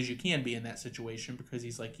happy as you can be in that situation, because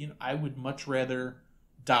he's like, I would much rather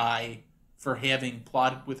die for having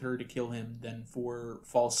plotted with her to kill him than for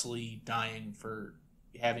falsely dying for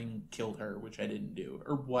having killed her, which I didn't do,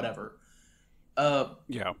 or whatever.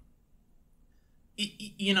 Yeah.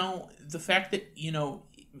 The fact that,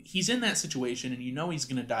 he's in that situation and he's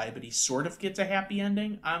going to die, but he sort of gets a happy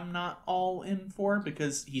ending, I'm not all in for,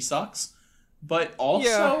 because he sucks. But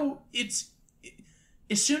also, it's...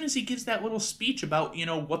 As soon as he gives that little speech about,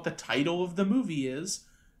 what the title of the movie is,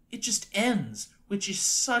 it just ends, which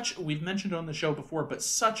is we've mentioned it on the show before, but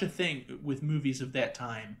such a thing with movies of that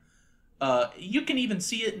time. You can even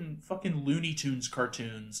see it in fucking Looney Tunes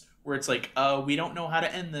cartoons, where it's like, we don't know how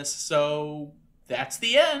to end this, so that's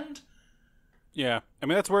the end. Yeah. I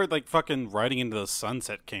mean, that's where, like, fucking Riding Into the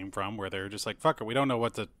Sunset came from, where they're just like, fuck it, we don't know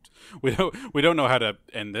how to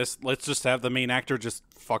end this. Let's just have the main actor just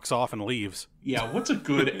fucks off and leaves. Yeah, what's a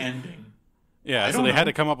good ending? Yeah, so they had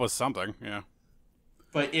to come up with something, yeah.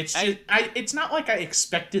 But it's just, it's not like I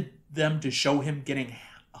expected them to show him getting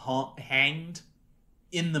hanged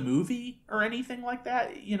in the movie or anything like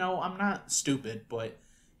that. I'm not stupid, but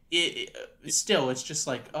still, it's just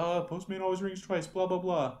like, Postman Always Rings Twice, blah, blah,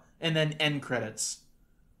 blah. And then end credits.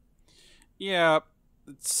 Yeah.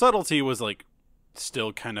 Subtlety was, like,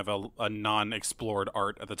 still kind of a non-explored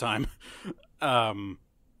art at the time. I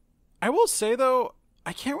will say, though,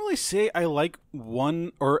 I can't really say I like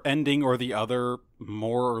one or ending or the other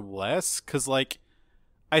more or less, because, like,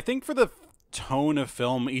 I think for the tone of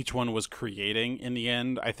film each one was creating in the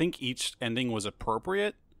end, I think each ending was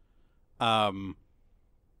appropriate. Because,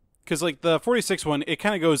 like, the 46 one, it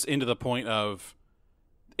kind of goes into the point of,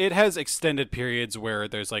 it has extended periods where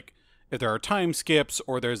there's, like, if there are time skips,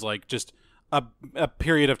 or there's, like, just a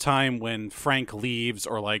period of time when Frank leaves,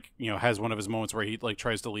 or, like, has one of his moments where he, like,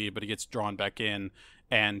 tries to leave, but he gets drawn back in,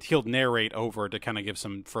 and he'll narrate over to kind of give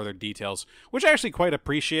some further details, which I actually quite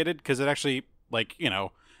appreciated, because it actually, like,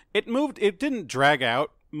 it didn't drag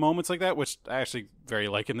out moments like that, which I actually very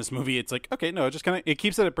like in this movie. It's like, okay, no, it just kind of, it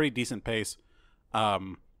keeps it at a pretty decent pace.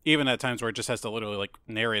 Even at times where it just has to literally, like,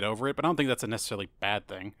 narrate over it, but I don't think that's a necessarily bad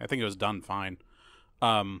thing. I think it was done fine.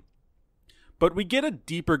 But we get a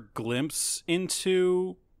deeper glimpse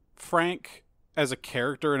into Frank as a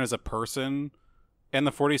character and as a person in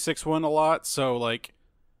the 46 one a lot. So, like,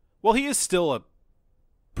 well, he is still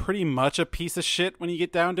pretty much a piece of shit when you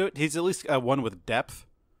get down to it. He's at least one with depth.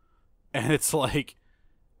 And it's like,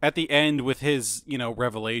 at the end with his,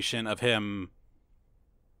 revelation of him,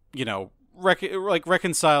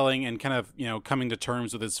 reconciling and kind of, coming to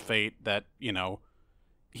terms with his fate, that,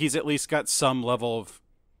 he's at least got some level of,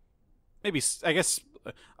 maybe, I guess,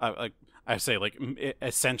 like I say, like,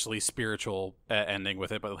 essentially spiritual ending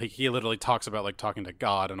with it, but, like, he literally talks about, like, talking to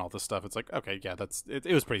God and all this stuff. It's like, okay, yeah,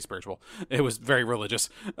 it was pretty spiritual. It was very religious.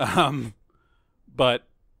 But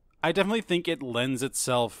I definitely think that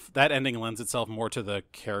ending lends itself more to the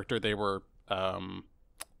character they were, my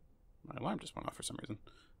alarm just went off for some reason.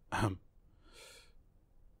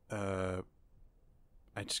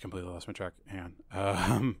 I just completely lost my track. Hang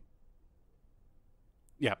on.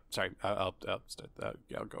 Yeah, sorry. I'll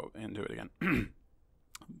go into it again.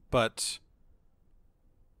 But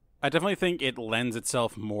I definitely think it lends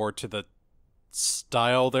itself more to the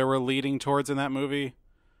style they were leading towards in that movie,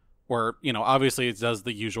 where, obviously it does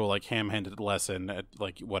the usual, like, ham-handed lesson at,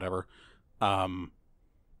 like, whatever.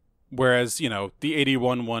 Whereas, the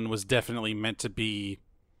 81 one was definitely meant to be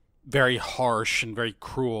very harsh and very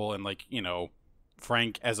cruel, and, like,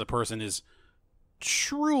 Frank as a person is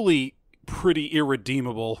truly pretty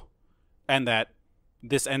irredeemable, and that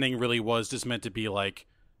this ending really was just meant to be like,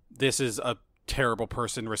 this is a terrible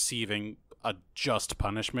person receiving a just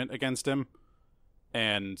punishment against him,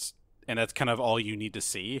 and that's kind of all you need to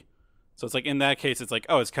see. So it's like, in that case, it's like,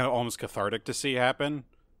 oh, it's kind of almost cathartic to see happen,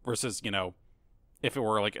 versus, if it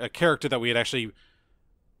were like a character that we had actually,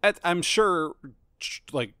 I'm sure,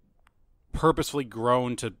 like, purposefully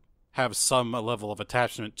grown to have some level of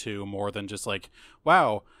attachment to, more than just like,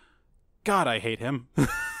 wow, God, I hate him.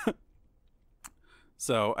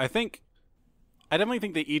 So I definitely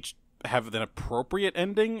think they each have an appropriate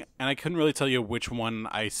ending, and I couldn't really tell you which one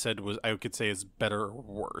I could say is better or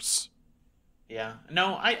worse. Yeah,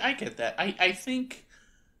 no, I get that. I think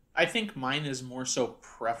mine is more so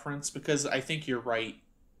preference, because I think you're right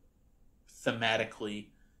thematically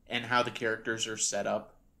and how the characters are set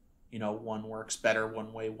up. One works better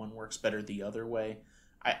one way, one works better the other way.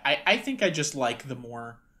 I think I just like the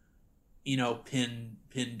more,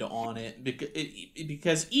 pinned on it,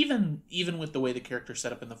 because even with the way the character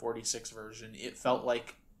set up in the 46 version, it felt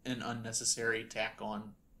like an unnecessary tack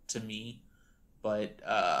on to me. But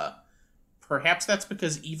perhaps that's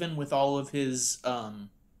because even with all of his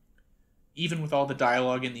even with all the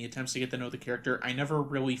dialogue and the attempts to get to know the character, I never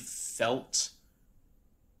really felt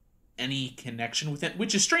any connection with it,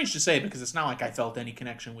 which is strange to say, because it's not like I felt any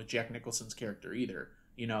connection with Jack Nicholson's character either.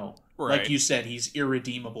 Right. Like you said, he's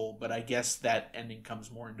irredeemable, but I guess that ending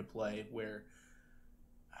comes more into play where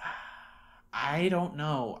I don't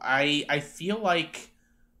know. I feel like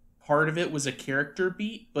part of it was a character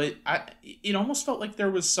beat, but it almost felt like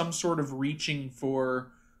there was some sort of reaching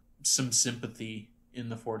for some sympathy in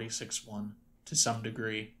the 46 one to some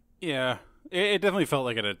degree. Yeah, it definitely felt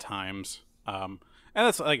like it at times. And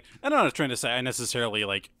that's like, I'm not trying to say I necessarily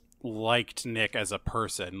liked Nick as a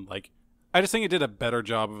person. Like, I just think it did a better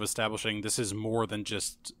job of establishing this is more than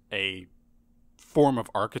just a form of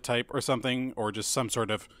archetype or something, or just some sort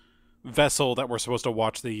of vessel that we're supposed to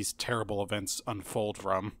watch these terrible events unfold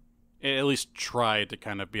from. It at least tried to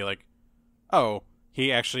kind of be like, oh,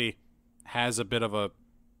 he actually has a bit of a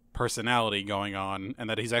personality going on, and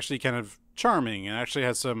that he's actually kind of charming and actually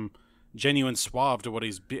has some genuine suave to what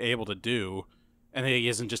he's able to do, and he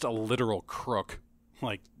isn't just a literal crook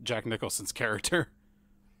like Jack Nicholson's character.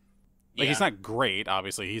 Like, he's not great,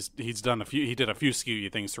 obviously. He did a few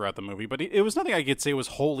skewy things throughout the movie, but it was nothing I could say was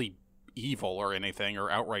wholly evil or anything,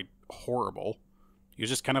 or outright horrible. He was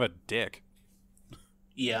just kind of a dick.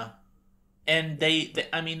 Yeah. And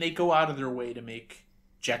they go out of their way to make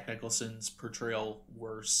Jack Nicholson's portrayal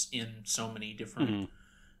worse in so many different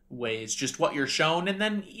ways. Just what you're shown, and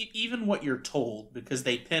then even what you're told, because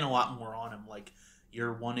they pin a lot more on him. Like,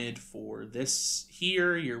 you're wanted for this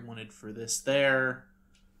here, you're wanted for this there.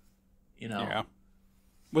 Yeah.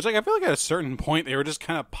 Which, like, I feel like at a certain point they were just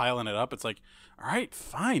kind of piling it up. It's like, all right,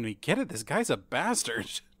 fine, we get it. This guy's a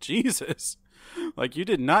bastard. Jesus. Like, you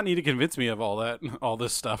did not need to convince me of all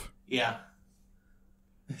this stuff. Yeah.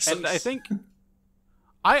 And I think,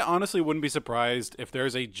 I honestly wouldn't be surprised if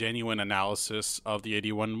there's a genuine analysis of the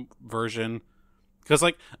 81 version. Because,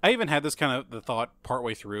 like, I even had this kind of the thought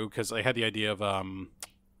partway through, because I had the idea of,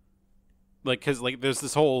 because there's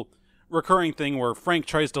this whole recurring thing where Frank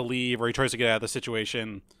tries to leave, or he tries to get out of the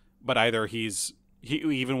situation, but either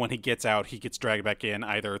even when he gets out, he gets dragged back in,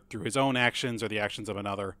 either through his own actions or the actions of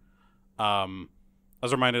another. I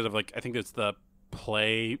was reminded of, like, I think it's the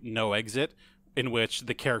play No Exit, in which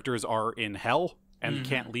the characters are in hell and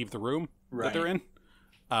can't leave the room that they're in.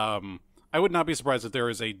 I would not be surprised if there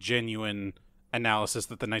is a genuine analysis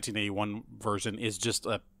that the 1981 version is just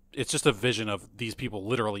a vision of these people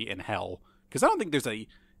literally in hell. Because I don't think there's a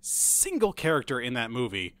single character in that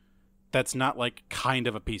movie that's not, like, kind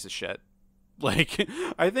of a piece of shit. Like,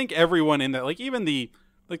 I think everyone in that, like, even the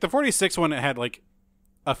 46 one, it had, like,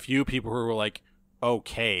 a few people who were, like,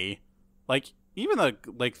 okay. Like, even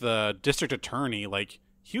the district attorney, like,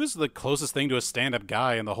 he was the closest thing to a stand-up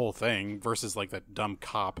guy in the whole thing, versus, like, that dumb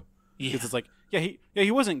cop. Yeah. Because it's like,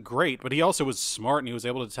 he wasn't great, but he also was smart, and he was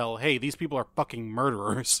able to tell, hey, these people are fucking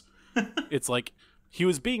murderers. It's like, he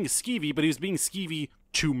was being skeevy, but he was being skeevy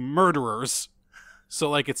to murderers. So,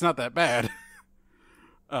 like, it's not that bad.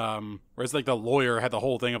 Whereas, like, the lawyer had the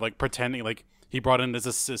whole thing of, like, pretending, like, he brought in his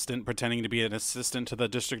assistant, pretending to be an assistant to the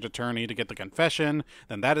district attorney to get the confession.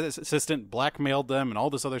 Then that assistant blackmailed them and all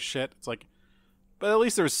this other shit. It's like, but at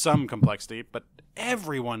least there's some complexity. But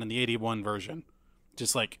everyone in the 81 version,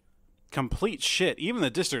 just, like, complete shit. Even the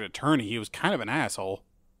district attorney, he was kind of an asshole.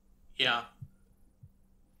 Yeah.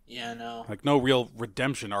 Yeah, no. Like, no real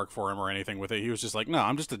redemption arc for him or anything with it. He was just like, no,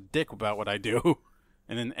 I'm just a dick about what I do.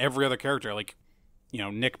 And then every other character, like,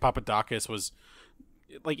 Nick Papadakis was,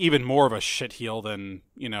 like, even more of a shitheel than,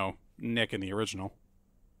 Nick in the original.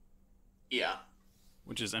 Yeah.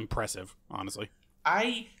 which is impressive, honestly.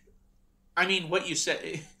 I mean, what you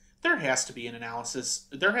said, there has to be an analysis.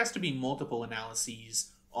 There has to be multiple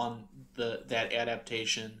analyses on that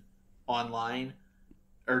adaptation online,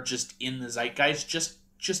 or just in the zeitgeist,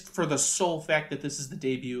 just for the sole fact that this is the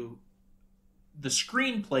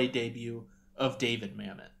screenplay debut of David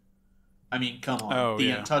Mamet. I mean, come on.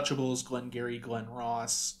 Untouchables, Glengarry Glen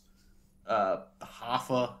Ross,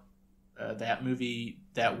 Hoffa,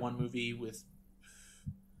 that one movie with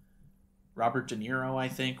Robert De Niro, I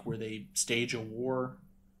think, where they stage a war.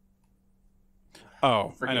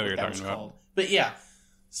 Oh, I know what you're talking about. But yeah,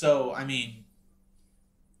 so, I mean,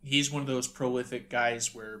 he's one of those prolific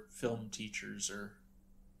guys where film teachers are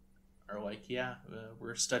like,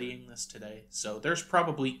 we're studying this today. So there's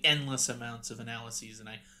probably endless amounts of analyses, and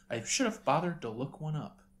I should have bothered to look one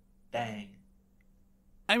up. Dang.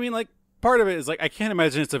 I mean, like, part of it is, like, I can't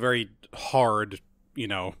imagine it's a very hard,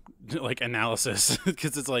 like, analysis.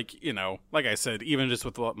 Because it's like, like I said, even just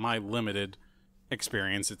with my limited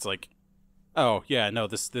experience, it's like, oh, yeah, no,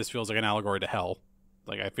 this feels like an allegory to hell.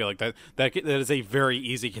 Like, I feel like that is a very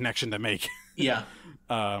easy connection to make. Yeah.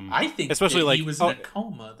 I think especially like he was in a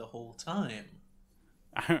coma the whole time.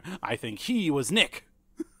 I think he was Nick.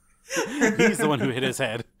 He's the one who hit his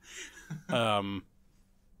head. And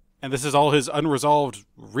this is all his unresolved,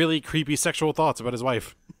 really creepy sexual thoughts about his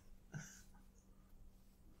wife.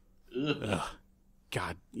 Ugh.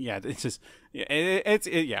 God, yeah, it's just,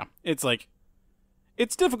 it's like,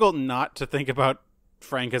 it's difficult not to think about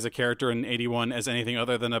Frank as a character in 81 as anything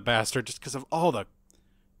other than a bastard, just because of all the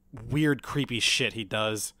weird, creepy shit he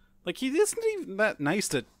does. Like, he isn't even that nice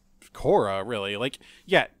to Cora, really. Like,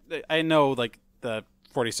 yeah, I know, like, the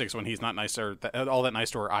 46 one, he's not nice or all that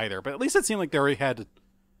nice to her either, but at least it seemed like they already had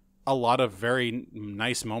a lot of very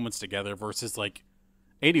nice moments together, versus, like,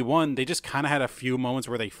 81, they just kind of had a few moments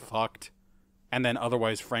where they fucked, and then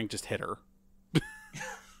otherwise Frank just hit her.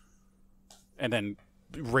 And then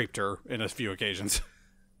raped her in a few occasions.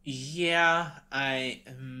 Yeah,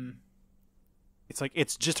 It's like,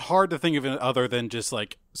 it's just hard to think of it other than just,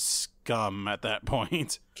 like, scum at that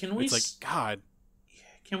point. It's like, God.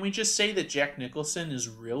 Can we just say that Jack Nicholson is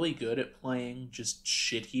really good at playing just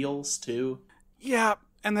shitheels, too? Yeah,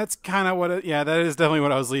 and that's kind of what that is definitely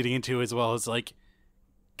what I was leading into as well. It's like,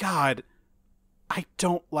 God, I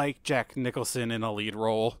don't like Jack Nicholson in a lead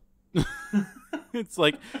role. It's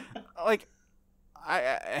like,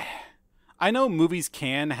 I know movies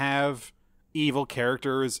can have evil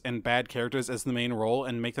characters and bad characters as the main role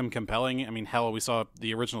and make them compelling. I mean, hell, we saw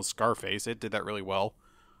the original Scarface. It did that really well.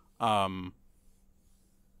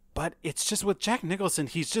 But it's just with Jack Nicholson,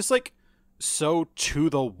 he's just, like, so to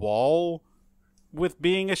the wall with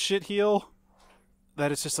being a shitheel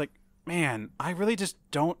that it's just like, man, I really just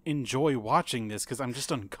don't enjoy watching this because I'm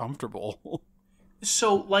just uncomfortable.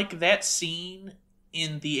 So, like, that scene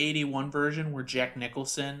in the 81 version where Jack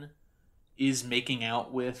Nicholson is making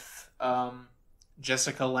out with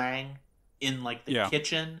Jessica Lange in, like, the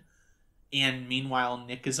kitchen, and meanwhile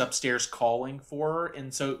Nick is upstairs calling for her,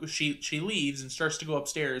 and so she leaves and starts to go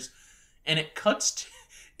upstairs, and it cuts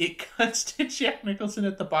to Jack Nicholson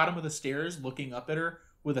at the bottom of the stairs looking up at her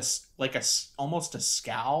with almost a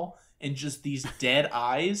scowl and just these dead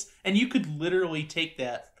eyes, and you could literally take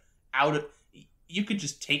that you could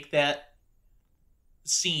just take that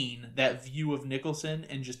scene, that view of Nicholson,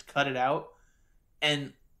 and just cut it out,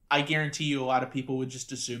 and I guarantee you a lot of people would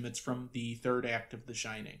just assume it's from the third act of The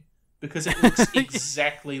Shining, because it looks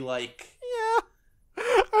exactly like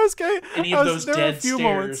any of those dead stares.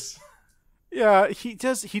 Moments. Yeah, he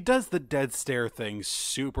does the dead stare thing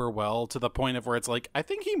super well, to the point of where it's like, I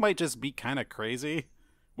think he might just be kind of crazy,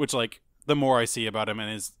 which, like, the more I see about him in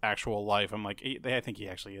his actual life, I'm like, I think he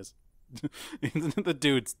actually is. the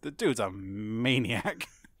dude's a maniac.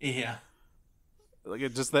 Yeah, like,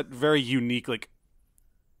 it's just that very unique, like,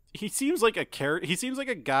 he seems like a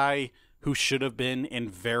guy who should have been in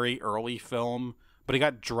very early film, but he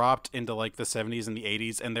got dropped into, like, the 70s and the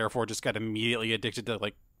 80s, and therefore just got immediately addicted to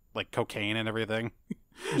like cocaine and everything.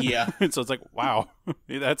 Yeah. And so it's like, wow,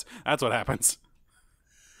 that's what happens.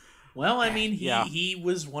 Well, I mean, he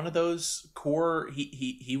was one of those core.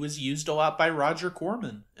 He was used a lot by Roger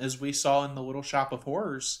Corman, as we saw in The Little Shop of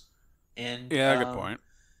Horrors. And good point.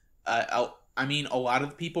 I mean, a lot of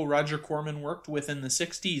the people Roger Corman worked with in the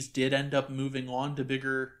 60s did end up moving on to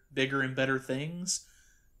bigger and better things,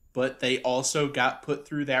 but they also got put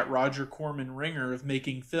through that Roger Corman ringer of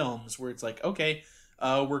making films where it's like, okay,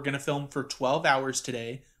 we're going to film for 12 hours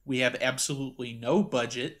today. We have absolutely no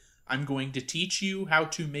budget. I'm going to teach you how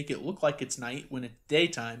to make it look like it's night when it's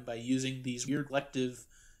daytime by using these weird reflective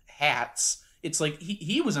hats. It's like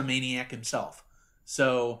he was a maniac himself.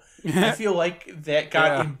 So I feel like that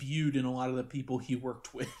got Yeah. imbued in a lot of the people he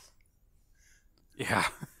worked with. Yeah.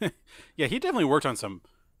 Yeah, he definitely worked on some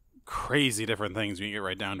crazy different things when you get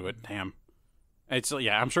right down to it. Damn.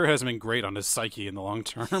 I'm sure it hasn't been great on his psyche in the long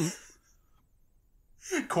term.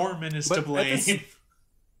 Corman is to blame.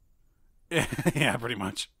 Yeah, pretty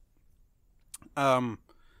much.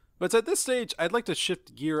 But at this stage, I'd like to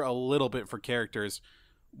shift gear a little bit for characters.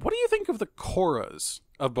 What do you think of the Korras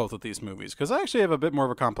of both of these movies? Because I actually have a bit more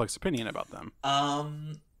of a complex opinion about them.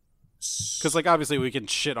 Because, like, obviously we can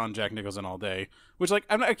shit on Jack Nicholson all day. Which, like,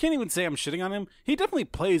 I can't even say I'm shitting on him. He definitely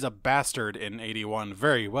plays a bastard in 81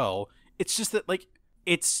 very well. It's just that, like,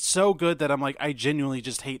 it's so good that I'm like, I genuinely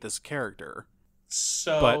just hate this character.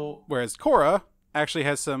 But whereas Korra actually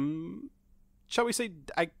has some, shall we say,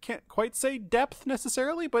 I can't quite say depth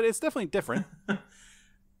necessarily, but it's definitely different.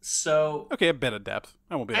 Okay, a bit of depth.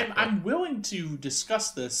 I won't be that I'm willing to discuss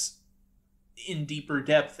this in deeper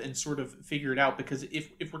depth and sort of figure it out, because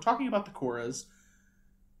if we're talking about the Korras,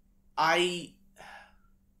 I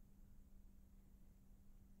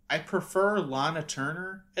prefer Lana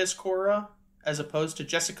Turner as Korra as opposed to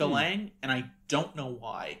Jessica Lange, and I don't know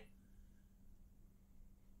why.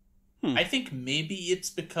 I think maybe it's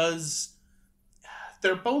because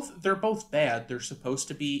they're both bad. They're supposed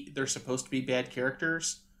to be bad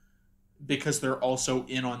characters because they're also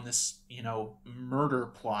in on this, murder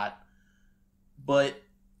plot. But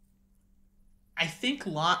I think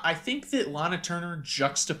that Lana Turner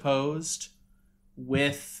juxtaposed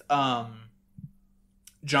with John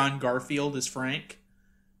Garfield as Frank,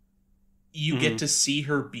 you get to see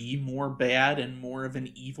her be more bad and more of an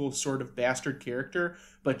evil sort of bastard character.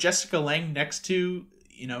 But Jessica Lange next to,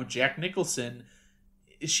 Jack Nicholson,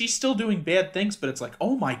 she's still doing bad things, but it's like,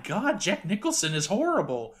 oh my God, Jack Nicholson is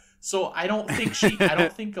horrible. So I don't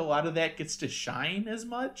think a lot of that gets to shine as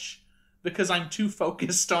much because I'm too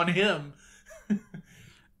focused on him.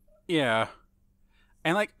 Yeah.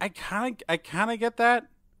 And like, I kind of get that.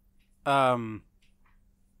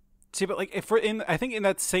 See, but like, I think in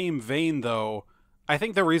that same vein, though, I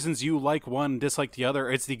think the reasons you like one, dislike the other,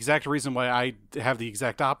 it's the exact reason why I have the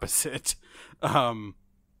exact opposite.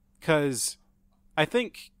 Because I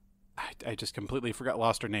think I just completely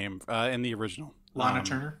lost her name in the original. Lana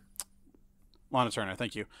Turner. Lana Turner,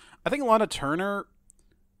 thank you. I think Lana Turner,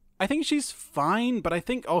 I think she's fine, but I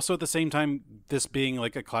think also at the same time, this being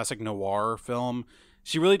like a classic noir film,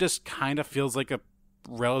 she really just kind of feels like a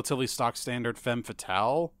relatively stock standard femme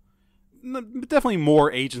fatale. Definitely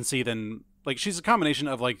more agency than, like, she's a combination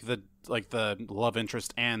of like the love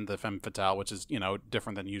interest and the femme fatale, which is,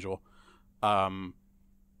 different than usual.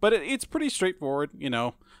 But it's pretty straightforward,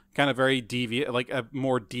 kind of very devious, like a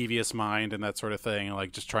more devious mind and that sort of thing,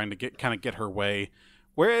 like just trying to get her way.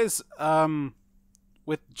 Whereas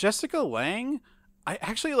with Jessica Lange, I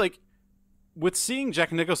actually like, with seeing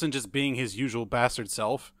Jack Nicholson just being his usual bastard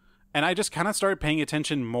self, and I just kind of started paying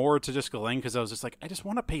attention more to Jessica Lange because I was just like, I just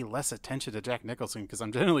want to pay less attention to Jack Nicholson because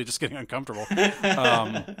I'm generally just getting uncomfortable.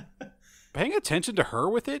 Paying attention to her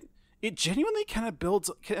with it genuinely kind of builds,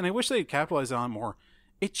 and I wish they'd capitalize on it more,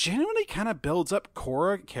 it genuinely kind of builds up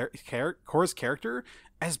Korra's character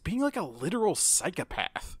as being like a literal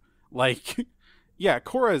psychopath. Like, yeah,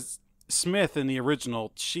 Korra Smith in the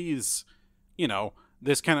original, she's,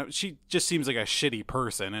 this kind of, she just seems like a shitty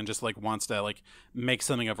person and just like wants to like make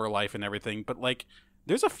something of her life and everything. But like,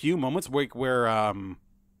 there's a few moments where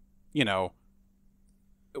when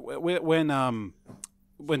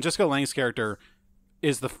Jessica Lange's character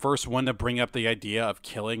is the first one to bring up the idea of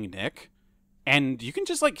killing Nick, and you can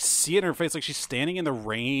just like see it in her face, like she's standing in the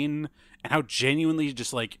rain, and how genuinely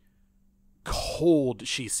just like cold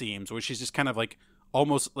she seems, where she's just kind of like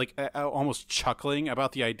almost chuckling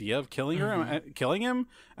about the idea of killing him. And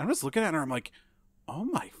I'm just looking at her, I'm like, oh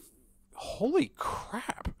my, holy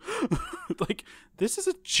crap. Like, this is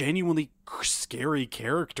a genuinely scary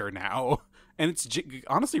character now. And it's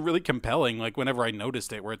honestly really compelling, like, whenever I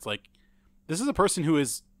noticed it, where it's like, this is a person who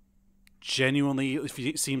is genuinely,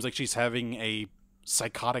 it seems like she's having a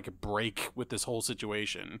psychotic break with this whole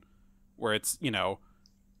situation, where it's, with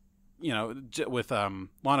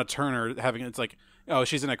Lana Turner having, it's like, oh,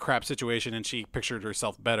 she's in a crap situation and she pictured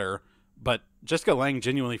herself better. But Jessica Lange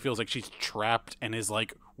genuinely feels like she's trapped and is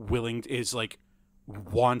like wanting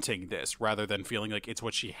this rather than feeling like it's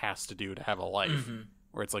what she has to do to have a life.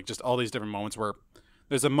 Where it's like just all these different moments where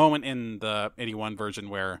there's a moment in the 81 version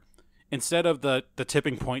where instead of the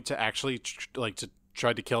tipping point to actually to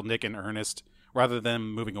try to kill Nick in earnest, rather than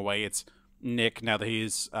moving away, it's Nick, now that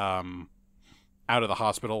he's out of the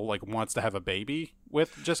hospital, like wants to have a baby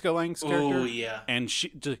with Jessica Lange's character. Oh yeah. And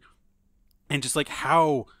she just like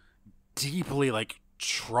how deeply like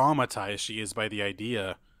traumatized she is by the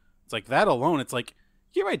idea. It's like that alone. It's like,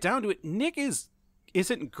 get right down to it. Nick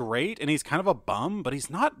isn't great, and he's kind of a bum, but he's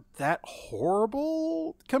not that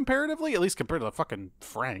horrible comparatively, at least compared to fucking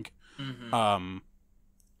Frank. Mm-hmm.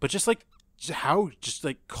 But just like how just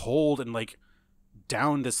like cold and like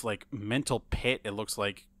down this like mental pit it looks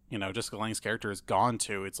like, you know, Jessica Lange's character has gone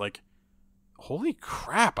to. It's like, holy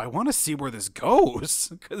crap, I want to see where this goes.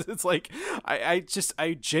 Because it's like, I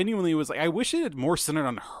genuinely was like, I wish it had more centered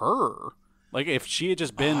on her. Like, if she had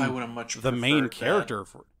just been the main character,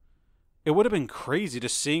 it would have been crazy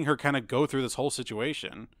just seeing her kind of go through this whole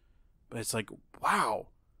situation. But it's like, wow.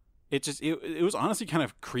 It was honestly kind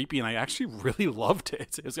of creepy, and I actually really loved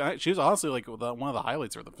it. She was honestly like one of the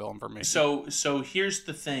highlights of the film for me. So here's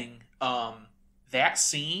the thing. That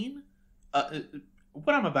scene,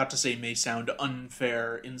 what I'm about to say may sound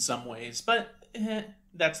unfair in some ways, but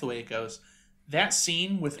that's the way it goes. That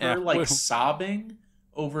scene with her sobbing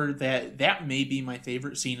over that may be my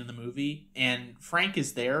favorite scene in the movie, and Frank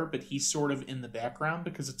is there, but he's sort of in the background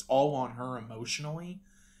because it's all on her emotionally,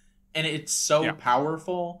 and it's so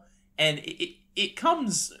powerful. And it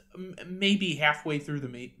comes maybe halfway through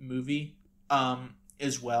the movie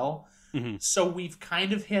as well. Mm-hmm. So we've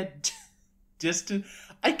kind of had distant.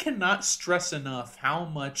 I cannot stress enough how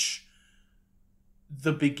much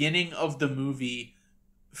the beginning of the movie,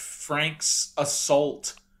 Frank's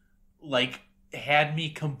assault, like, had me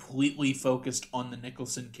completely focused on the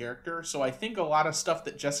Nicholson character. So I think a lot of stuff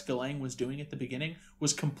that Jessica Lange was doing at the beginning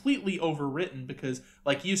was completely overwritten because,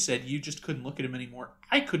 like you said, you just couldn't look at him anymore.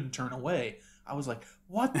 I couldn't turn away. I was like,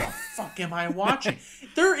 what the fuck am I watching?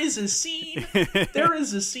 There is a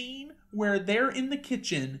scene where they're in the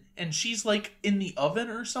kitchen and she's like in the oven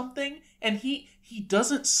or something, and he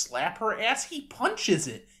doesn't slap her ass, he punches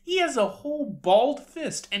it. He has a whole balled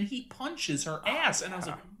fist and he punches her ass. And I was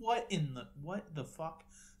like, what the fuck?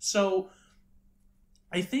 So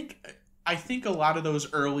I think a lot of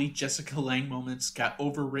those early Jessica Lange moments got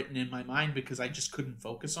overwritten in my mind because I just couldn't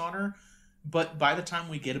focus on her. But by the time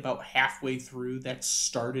we get about halfway through, that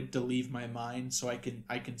started to leave my mind, so I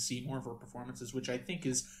can see more of her performances, which I think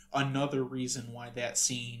is another reason why that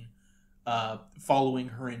scene following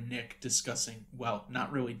her and Nick discussing, well,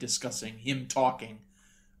 not really discussing, him talking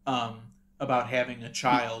about having a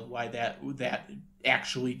child, why that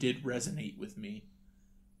actually did resonate with me,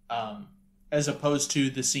 as opposed to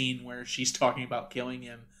the scene where she's talking about killing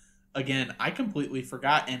him. Again, I completely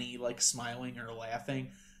forgot any like smiling or laughing.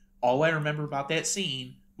 All I remember about that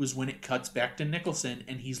scene was when it cuts back to Nicholson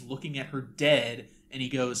and he's looking at her dead and he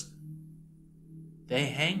goes, they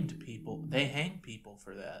hanged people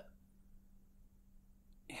for that.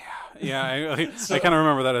 Yeah, I kind of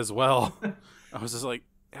remember that as well. I was just like,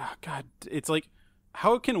 oh, God, it's like,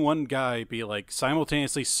 how can one guy be like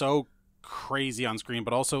simultaneously so crazy on screen,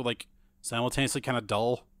 but also like simultaneously kind of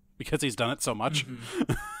dull because he's done it so much?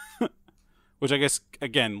 Mm-hmm. Which I guess,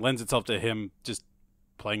 again, lends itself to him just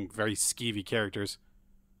playing very skeevy characters,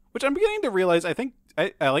 which I'm beginning to realize. I think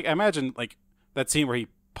I imagine like that scene where he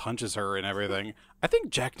punches her and everything. I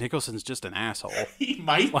think Jack Nicholson's just an asshole. He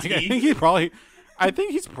might be. I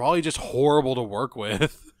think he's probably just horrible to work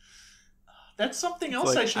with. That's something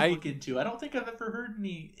else I should look into. I don't think I've ever heard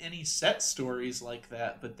any set stories like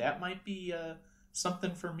that, but that might be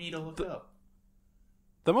something for me to look up.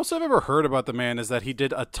 The most I've ever heard about the man is that he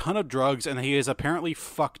did a ton of drugs and he has apparently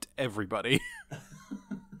fucked everybody.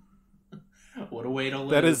 What a way to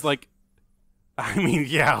live. That is like, I mean,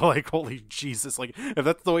 yeah, like, holy Jesus. Like, if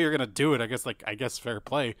that's the way you're going to do it, I guess fair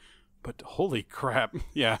play. But holy crap.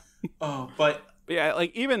 Yeah. Oh, but yeah,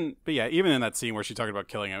 like, even in that scene where she's talking about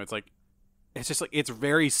killing him, it's like, it's just like, it's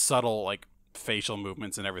very subtle, like, facial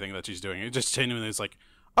movements and everything that she's doing. It just genuinely is like,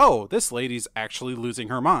 oh, this lady's actually losing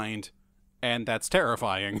her mind. And that's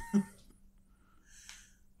terrifying.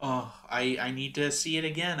 Oh, I need to see it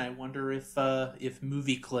again. I wonder if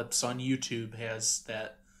Movie Clips on YouTube has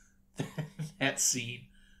that scene.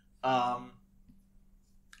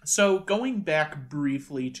 So going back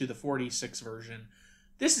briefly to the 46 version,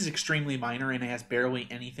 this is extremely minor and has barely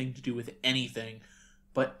anything to do with anything.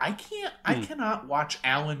 But I cannot watch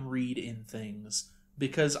Alan Reed in things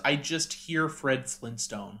because I just hear Fred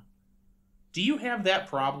Flintstone. Do you have that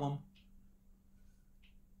problem?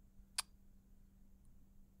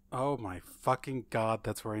 Oh my fucking God,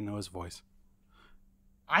 that's where I know his voice.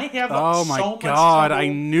 I have oh my so God, much I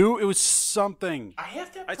knew it was something. I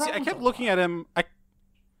have that problem. I kept looking at him.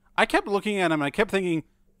 I kept looking at him and I kept thinking,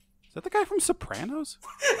 is that the guy from Sopranos?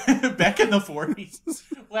 Back in the 40s.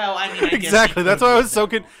 Well, I mean, I exactly. That's why I was so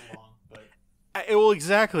well,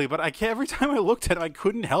 exactly, but every time I looked at him, I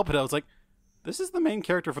couldn't help it. I was like, this is the main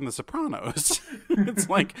character from The Sopranos. It's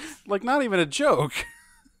like not even a joke.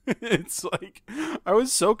 It's like, I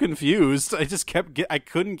was so confused. I just I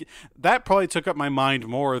couldn't get, that probably took up my mind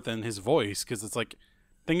more than his voice, because it's like,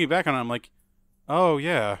 thinking back on it, I'm like, oh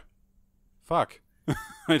yeah, fuck.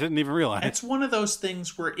 I didn't even realize. It's one of those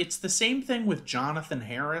things where it's the same thing with Jonathan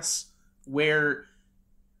Harris, where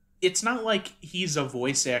it's not like he's a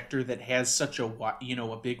voice actor that has such a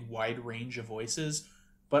big wide range of voices,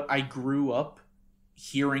 but I grew up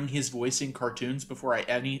hearing his voice in cartoons before I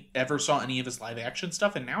ever saw any of his live action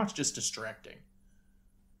stuff, and now it's just distracting.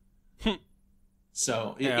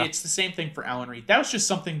 So it's the same thing for Alan Reed. That was just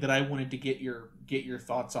something that I wanted to get your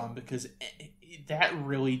thoughts on, because that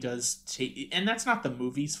really does take, and that's not the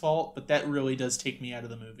movie's fault, but that really does take me out of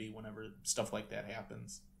the movie whenever stuff like that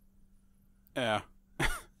happens. Yeah.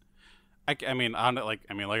 I mean, like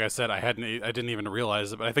I said, I didn't even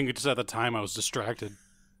realize it, but I think just at the time I was distracted.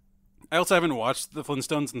 I also haven't watched the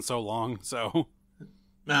Flintstones in so long, so.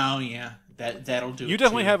 Oh yeah, that'll do. You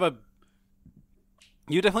definitely have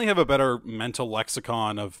a better mental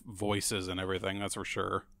lexicon of voices and everything, that's for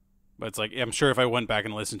sure. But it's like, I'm sure if I went back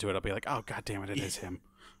and listened to it, I'll be like, oh god damn it is him.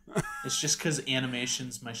 It's just because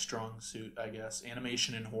animation's my strong suit, I guess.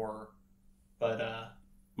 Animation and horror, but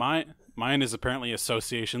Mine is apparently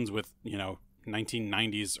associations with,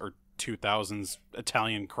 1990s or 2000s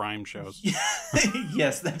Italian crime shows.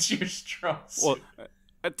 Yes, that's your strong suit. Well,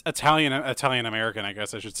 Italian American, I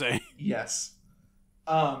guess I should say. Yes.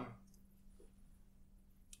 Now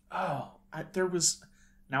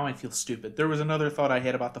I feel stupid. There was another thought I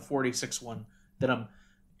had about the 46 one that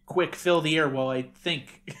quick, fill the air while I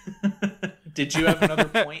think. Did you have another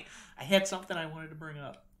point? I had something I wanted to bring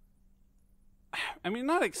up. I mean,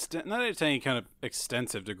 not to any kind of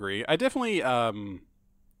extensive degree. I definitely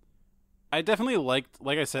liked,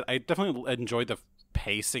 like I said, I definitely enjoyed the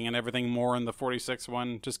pacing and everything more in the 46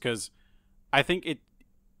 one, just because I think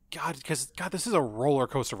God, this is a roller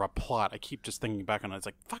coaster of a plot. I keep just thinking back on it. It's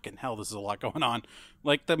like, fucking hell, this is a lot going on.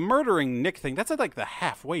 Like, the murdering Nick thing, that's at, like, the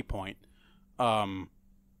halfway point.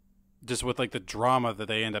 Just with, like, the drama that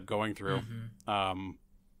they end up going through. Mm-hmm.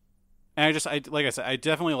 And like I said, I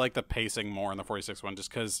definitely like the pacing more in the 46 one, just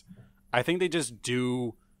because I think they just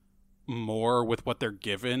do more with what they're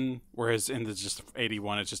given, whereas in the just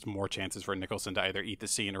 81, it's just more chances for Nicholson to either eat the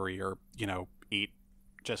scenery or, eat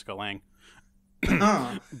Jessica Lange.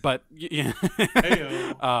 But yeah,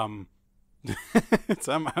 I'm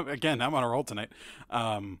on a roll tonight.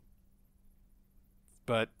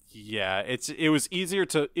 But yeah, it was easier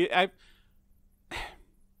to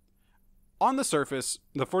on the surface,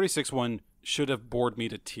 the 46 one should have bored me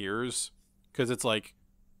to tears, because it's like,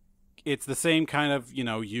 it's the same kind of,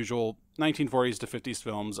 usual 1940s to 50s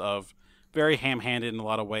films of very ham-handed in a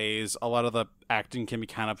lot of ways. A lot of the acting can be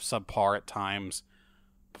kind of subpar at times.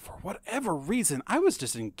 But for whatever reason, I was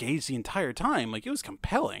just engaged the entire time. Like, it was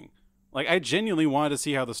compelling. Like, I genuinely wanted to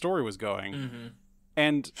see how the story was going. Mm-hmm.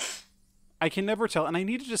 And I can never tell. And I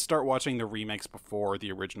need to just start watching the remakes before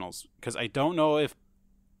the originals, because I don't know if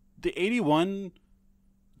the 81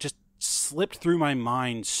 just slipped through my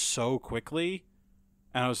mind so quickly.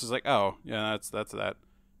 And I was just like, oh, yeah, that's that.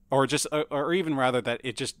 Or even rather that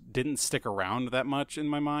it just didn't stick around that much in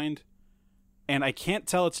my mind. And I can't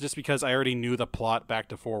tell it's just because I already knew the plot back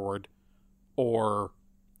to forward, or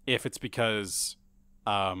if it's because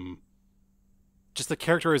just the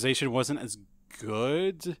characterization wasn't as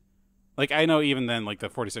good. Like, I know even then, like, the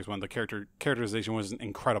 46 one, the characterization wasn't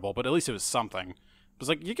incredible, but at least it was something. It's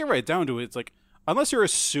like, you get right down to it, it's like, unless you're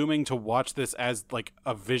assuming to watch this as, like,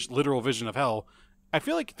 a literal vision of hell, I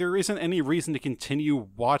feel like there isn't any reason to continue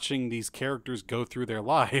watching these characters go through their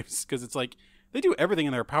lives, because it's like, they do everything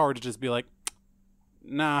in their power to just be like,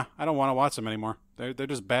 nah, I don't want to watch them anymore. They're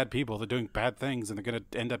just bad people. They're doing bad things, and they're going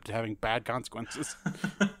to end up having bad consequences.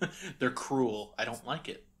 They're cruel. I don't like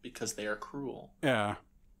it, because they are cruel. Yeah.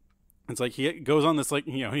 It's like he goes on this, like,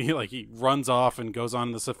 he runs off and goes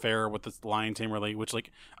on this affair with this lion tamer lady, which,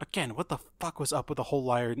 like, again, what the fuck was up with the whole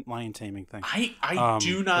lion taming thing? I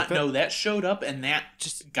do not know. That showed up, and that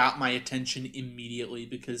just got my attention immediately,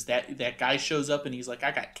 because that guy shows up and he's like,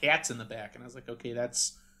 I got cats in the back, and I was like, okay,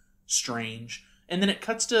 that's strange. And then it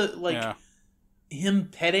cuts to, like, him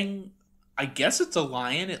petting, I guess it's a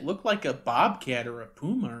lion. It looked like a bobcat or a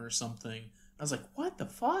puma or something. I was like, what the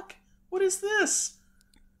fuck? What is this?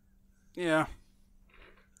 Yeah,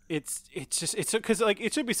 it's because, like,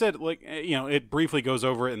 it should be said, like, it briefly goes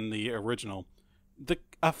over it in the original. The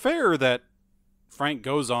affair that Frank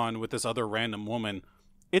goes on with this other random woman,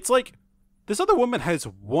 it's like this other woman has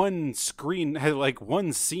one scene,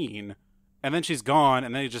 and then she's gone,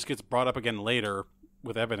 and then it just gets brought up again later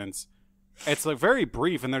with evidence. it's like very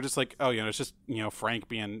brief, and they're just like, oh, it's just Frank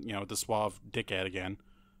being the suave dickhead again.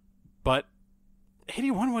 But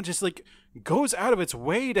 81 one just like goes out of its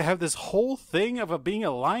way to have this whole thing of being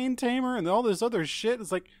a lion tamer and all this other shit.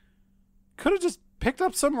 It's like, could have just picked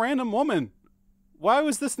up some random woman. Why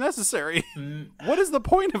was this necessary? What is the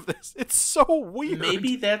point of this? It's so weird.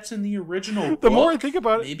 Maybe that's in the original book. The more I think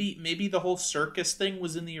about it... Maybe the whole circus thing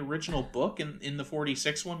was in the original book, and in the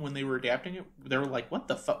 46 one, when they were adapting it, they were like, what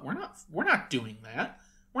the fuck? We're not doing that.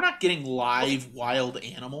 We're not getting live wild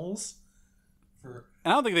animals.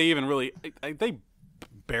 I don't think they even really... They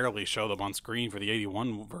barely show them on screen for the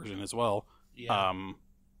 81 version as well. Yeah.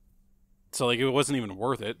 So, like, it wasn't even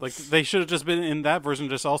worth it. Like, they should have just been in that version,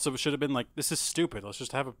 just also should have been like, this is stupid. Let's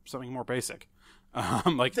just have something more basic.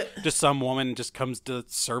 Just some woman just comes to the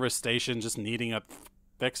service station just needing a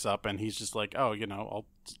fix-up, and he's just like, oh, I'll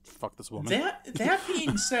fuck this woman. That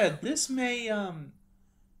being said, this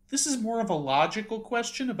is more of a logical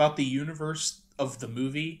question about the universe of the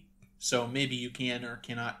movie, so maybe you can or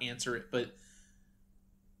cannot answer it, but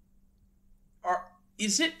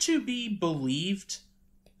is it to be believed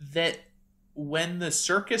that when the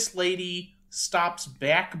circus lady stops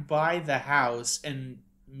back by the house and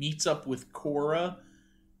meets up with Cora,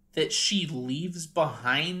 that she leaves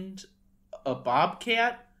behind a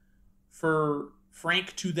bobcat for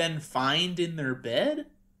Frank to then find in their bed?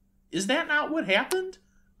 Is that not what happened?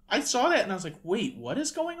 I saw that and I was like, wait, what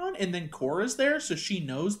is going on? And then Cora's there, so she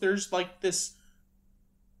knows there's like this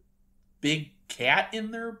big cat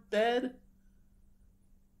in their bed?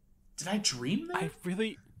 Did I dream that?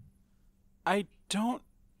 I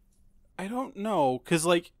don't know, because,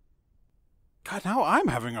 like, God, now I'm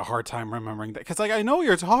having a hard time remembering that, because, like, I know what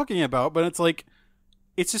you're talking about, but it's, like,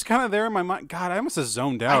 it's just kind of there in my mind. God, I must have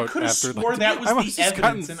zoned out. I could have swore like, that was the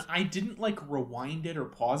evidence, and I didn't, like, rewind it or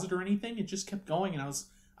pause it or anything. It just kept going, and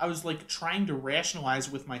I was, like, trying to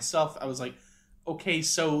rationalize with myself. I was like, okay,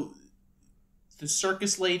 so the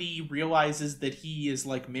circus lady realizes that he is,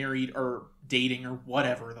 like, married or dating or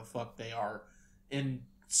whatever the fuck they are, and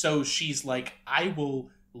so she's like, I will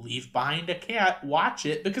leave behind a cat, watch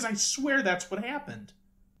it, because I swear that's what happened.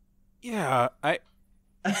 Yeah, I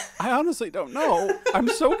honestly don't know. I'm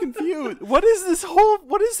so confused. What is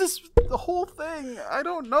the whole thing? I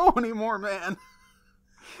don't know anymore, man.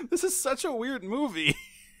 This is such a weird movie.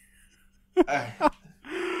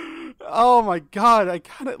 Oh my God, I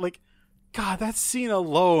kind of like, God, that scene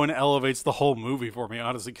alone elevates the whole movie for me,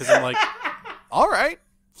 honestly, because I'm like, all right.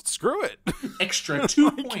 Screw it. Extra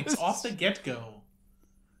 2 points off the get-go.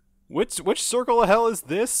 Which circle of hell is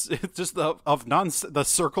this? It's just the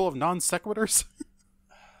circle of non sequiturs.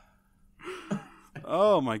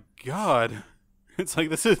 Oh my God! It's like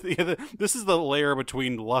this is the layer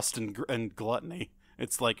between lust and gluttony.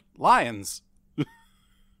 It's like lions.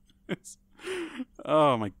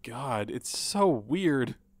 Oh my God! It's so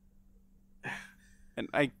weird, and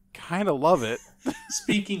I kind of love it.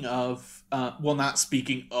 Speaking of,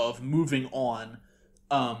 moving on,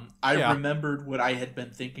 I remembered what I had been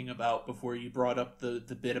thinking about before you brought up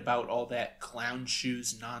the bit about all that clown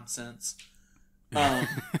shoes nonsense.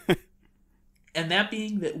 And that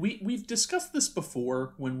being that we've discussed this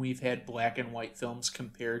before when we've had black and white films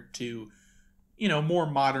compared to, more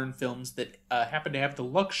modern films that happen to have the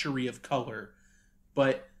luxury of color.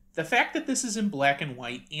 But the fact that this is in black and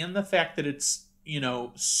white, and the fact that it's,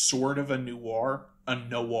 sort of a noir,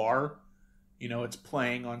 it's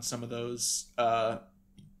playing on some of those. Well,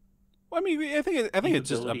 I mean, I think it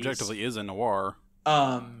just objectively is a noir.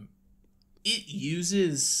 It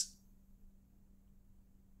uses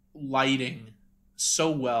lighting so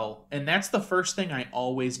well, and that's the first thing I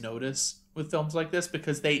always notice with films like this,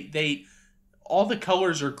 because they all the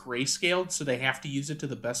colors are grayscaled, so they have to use it to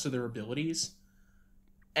the best of their abilities.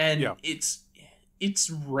 And it's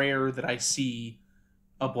rare that I see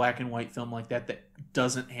a black and white film like that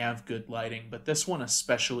doesn't have good lighting, but this one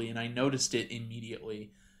especially, and I noticed it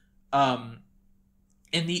immediately. And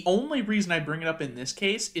the only reason I bring it up in this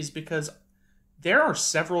case is because there are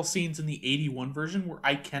several scenes in the 81 version where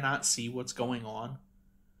I cannot see what's going on,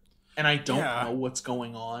 and I don't know what's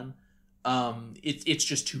going on. It's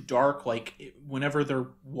just too dark. Like, whenever they're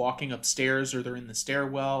walking upstairs or they're in the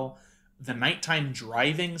stairwell, the nighttime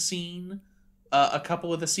driving scene, a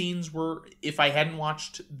couple of the scenes were, if I hadn't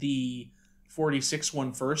watched the 46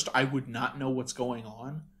 one first, I would not know what's going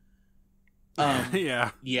on.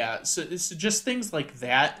 So it's just things like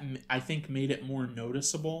that, I think, made it more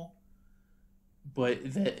noticeable. But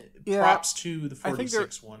props to the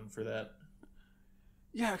 46 one for that.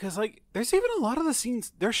 Yeah, because, like, there's even a lot of the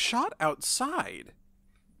scenes, they're shot outside.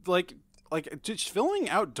 Like, like, just filming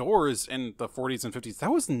outdoors in the 40s and 50s,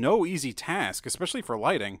 that was no easy task, especially for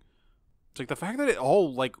lighting. It's like the fact that it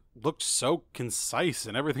all like looked so concise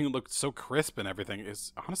and everything looked so crisp and everything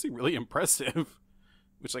is honestly really impressive.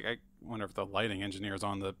 Which, like, I wonder if the lighting engineer is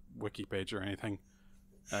on the wiki page or anything.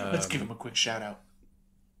 Let's give him a quick shout out.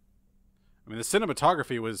 I mean, the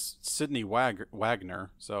cinematography was Sidney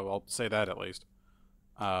Wagner, so I'll say that at least.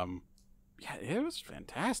 Yeah, it was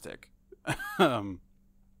fantastic. But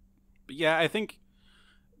yeah, I think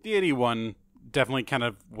the 81 definitely kind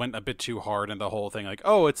of went a bit too hard in the whole thing. Like,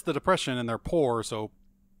 oh, it's the Depression and they're poor, so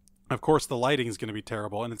of course the lighting is going to be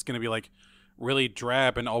terrible, and it's going to be like really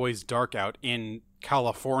drab and always dark out in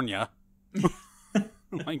California.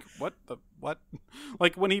 Like, what?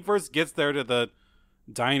 Like, when he first gets there to the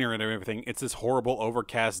diner and everything, it's this horrible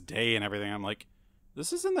overcast day and everything. I'm like,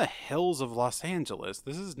 this is in the hills of Los Angeles.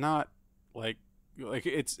 This is not like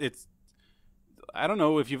it's I don't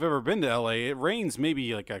know if you've ever been to LA. It rains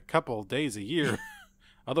maybe like a couple days a year.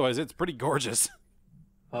 Otherwise, it's pretty gorgeous.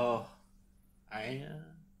 Oh,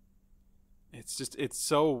 it's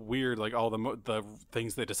so weird, like all the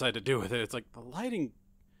things they decide to do with it. It's like the lighting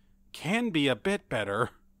can be a bit better,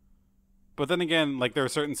 but then again, like there are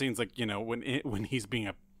certain scenes, like, you know, when he's being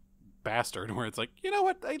a bastard, where it's like, you know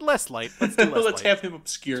what, less light. Let's do less let's light. have him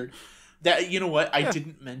obscured. That, you know what, I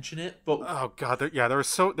didn't mention it, but oh god, there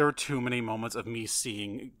were too many moments of me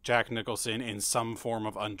seeing Jack Nicholson in some form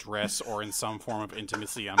of undress or in some form of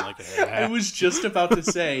intimacy. I'm like, I was just about to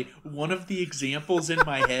say, one of the examples in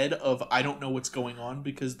my head of I don't know what's going on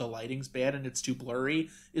because the lighting's bad and it's too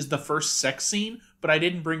blurry is the first sex scene, but I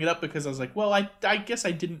didn't bring it up because I was like, well, I guess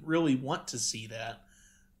I didn't really want to see that,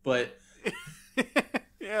 but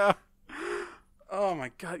yeah. Oh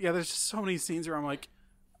my god, yeah. There's just so many scenes where I'm like,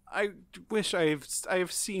 I wish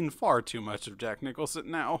I've seen far too much of Jack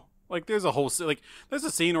Nicholson now. Like, there's a whole there's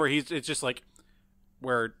a scene where it's just like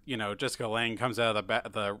where, you know, Jessica Lange comes out of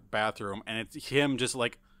the bathroom and it's him just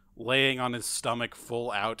like laying on his stomach,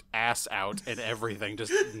 full out, ass out, and everything,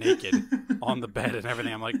 just naked on the bed and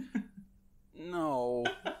everything. I'm like, no.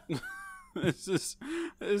 This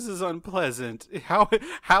is unpleasant. How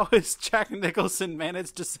has Jack Nicholson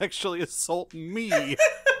managed to sexually assault me?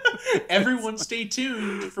 Everyone stay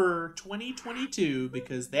tuned for 2022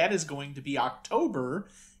 because that is going to be October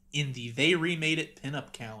in the They Remade It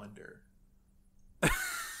pinup calendar.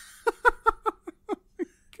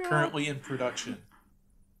 Currently in production.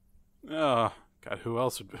 Oh god, who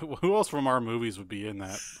else from our movies would be in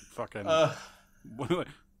that? Fucking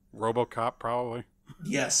RoboCop, probably.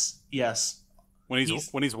 Yes. When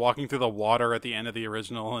he's walking through the water at the end of the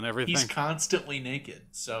original and everything. He's constantly naked,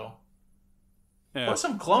 so yeah. Put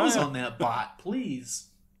some clothes on that bot, please.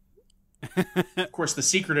 Of course, the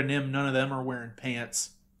secret of Nim, none of them are wearing pants.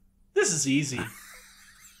 This is easy.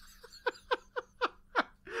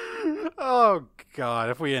 Oh god,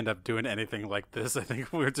 if we end up doing anything like this, I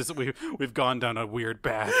think we've gone down a weird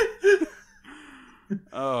path.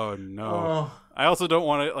 Oh no. I also don't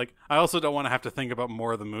want to have to think about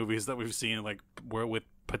more of the movies that we've seen, like where with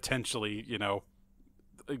potentially, you know,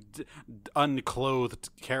 unclothed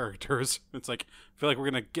characters. It's like, I feel like we're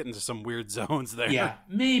gonna get into some weird zones there. Yeah,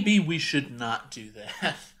 maybe we should not do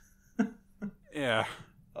that. Yeah.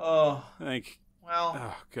 Oh, like, well.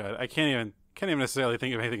 Oh god, I can't even necessarily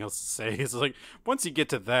think of anything else to say. It's like, once you get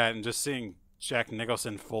to that and just seeing Jack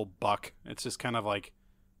Nicholson full buck, it's just kind of like,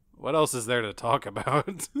 what else is there to talk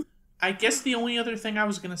about? I guess the only other thing I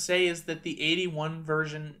was gonna say is that the 81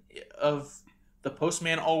 version of The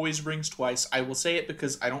Postman Always Rings Twice, I will say it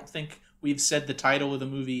because I don't think we've said the title of the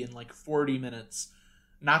movie in like 40 minutes.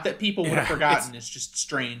 Not that people would have forgotten, it's just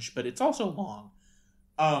strange, but it's also long.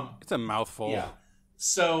 It's a mouthful. Yeah.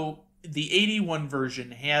 So the 81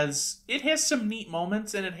 version has some neat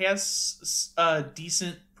moments, and it has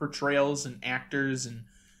decent portrayals and actors, and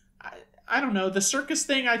I don't know, the circus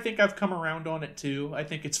thing, I think I've come around on it too. I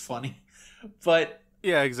think it's funny. But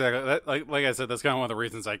yeah, exactly. That, like I said, that's kind of one of the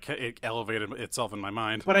reasons it elevated itself in my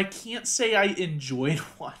mind. But I can't say I enjoyed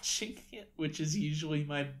watching it, which is usually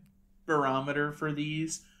my barometer for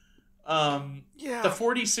these. The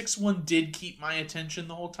 46 one did keep my attention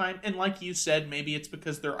the whole time, and like you said, maybe it's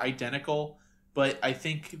because they're identical, but I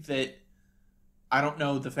think that, I don't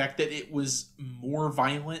know, the fact that it was more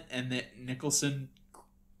violent and that Nicholson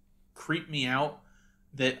creeped me out,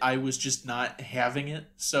 that I was just not having it.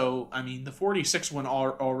 So, I mean, the 46 one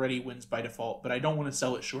already wins by default, but I don't want to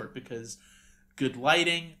sell it short because good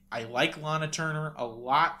lighting. I like Lana Turner a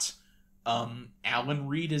lot. Alan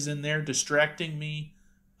Reed is in there distracting me.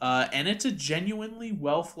 And it's a genuinely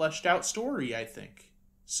well fleshed out story, I think.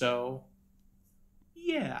 So,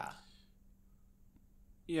 yeah.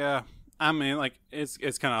 Yeah. I mean, like, it's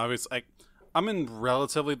kind of obvious. Like, I'm in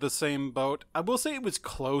relatively the same boat. I will say it was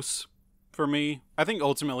close for me. I think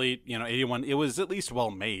ultimately, 81, it was at least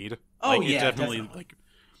well made. Oh, like, yeah, it definitely. definitely. Like,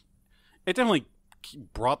 it definitely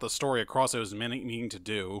brought the story across it was meaning to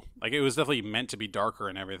do. Like, it was definitely meant to be darker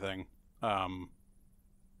and everything.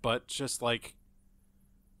 But just, like,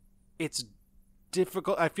 it's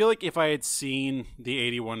difficult. I feel like if I had seen the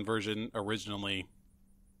 81 version originally,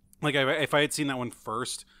 like, if I had seen that one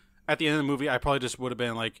first, at the end of the movie, I probably just would have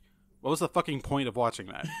been like, what was the fucking point of watching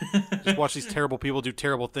that? Just watch these terrible people do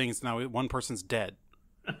terrible things, now one person's dead.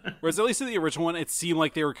 Whereas at least in the original one, it seemed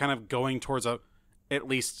like they were kind of going towards at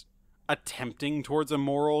least attempting towards a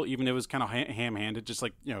moral, even if it was kind of ham-handed, just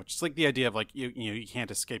like the idea of like you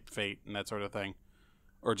can't escape fate and that sort of thing,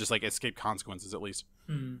 or just like escape consequences at least.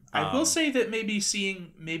 I will say that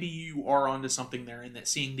maybe you are onto something there, in that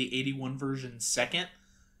seeing the 81 version second,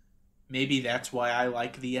 maybe that's why I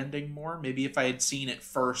like the ending more. Maybe if I had seen it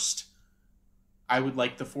first, I would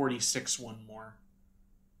like the 46 one more.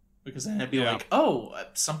 Because then I'd be like, oh,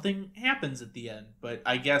 something happens at the end. But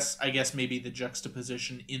I guess maybe the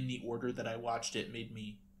juxtaposition in the order that I watched it made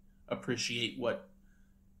me appreciate what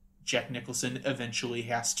Jack Nicholson eventually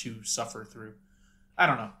has to suffer through. I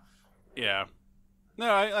don't know. Yeah.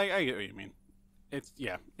 No, I get what you mean. It's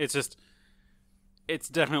just, it's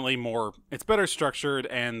definitely more, it's better structured,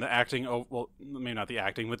 and the acting, well, maybe not the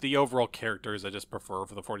acting, but the overall characters I just prefer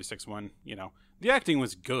for the 46 one. The acting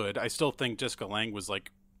was good. I still think Jessica Lange was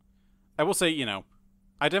like, I will say,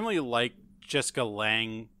 I definitely like Jessica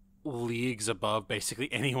Lange leagues above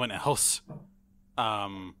basically anyone else.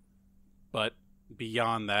 But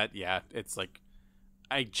beyond that, yeah, it's like,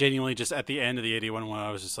 I genuinely just, at the end of the 81 one,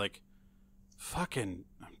 I was just like, fucking,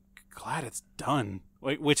 I'm glad it's done.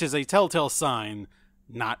 Which is a telltale sign,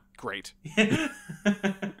 not great.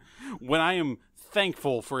 When I am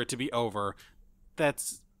thankful for it to be over,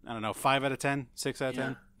 that's, I don't know, 5 out of 10, 6 out of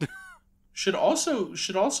 10. Should also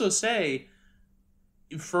say,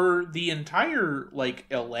 for the entire like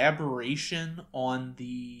elaboration on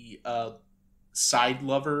the side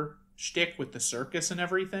lover shtick with the circus and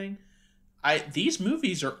everything, these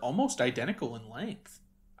movies are almost identical in length.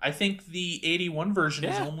 I think the 81 version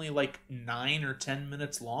is only like 9 or 10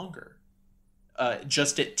 minutes longer,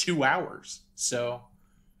 just at 2 hours. So,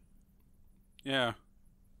 yeah,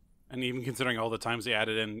 and even considering all the times they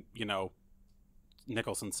added in,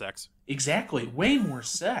 Nicholson sex. Exactly, way more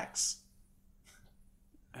sex.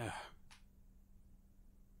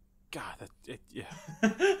 God,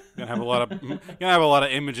 gonna have a lot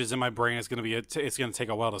of images in my brain. It's gonna take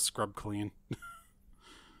a while to scrub clean.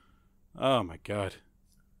 Oh my god,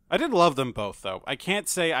 I did love them both though. I can't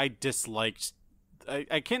say I disliked.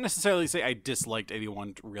 I can't necessarily say I disliked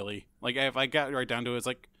 81 really. Like if I got right down to it, it's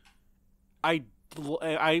like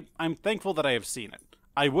I'm thankful that I have seen it.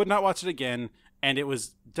 I would not watch it again. And it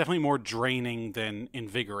was definitely more draining than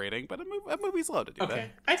invigorating, but a movie's allowed to do that.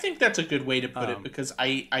 Okay, I think that's a good way to put it, because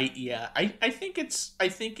I think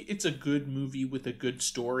it's a good movie with a good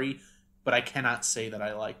story, but I cannot say that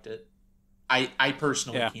I liked it. I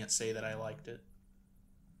personally can't say that I liked it.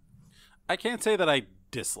 I can't say that I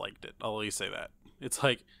disliked it. I'll at least say that. It's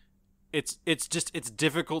like it's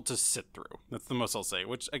difficult to sit through. That's the most I'll say.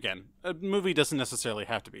 Which again, a movie doesn't necessarily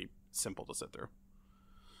have to be simple to sit through.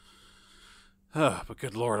 But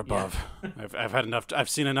good Lord above, I've had enough. I've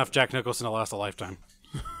seen enough Jack Nicholson to last a lifetime.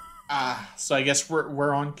 So I guess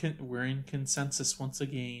we're in consensus once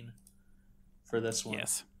again for this one.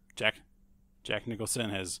 Yes, Jack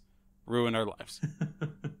Nicholson has ruined our lives,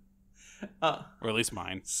 or at least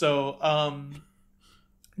mine. So,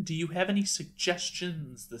 do you have any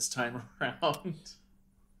suggestions this time around?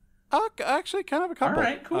 Actually, kind of a couple. All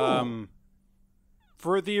right, cool.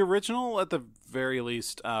 For the original, at the very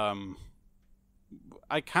least,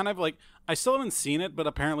 I kind of like, I still haven't seen it, but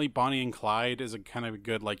apparently Bonnie and Clyde is a kind of a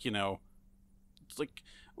good, like,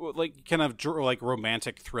 like kind of like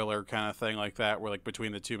romantic thriller kind of thing like that, where like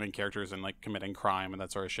between the two main characters and like committing crime and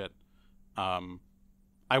that sort of shit.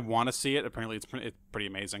 I want to see it. Apparently it's pretty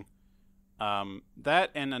amazing. That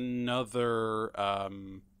and another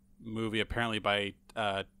movie apparently by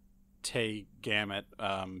Tay Gamet,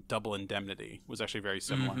 Double Indemnity, was actually very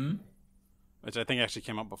similar, which I think actually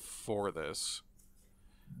came out before this.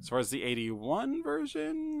 As far as the 81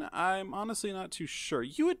 version, I'm honestly not too sure.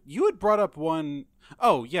 You had brought up one.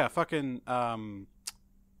 Oh yeah, fucking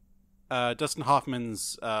Dustin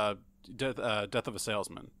Hoffman's Death of a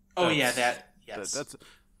Salesman. Yes. That's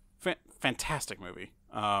a fantastic movie.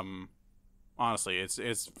 Honestly,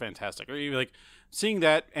 it's fantastic. Or you like seeing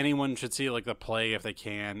that, anyone should see like the play if they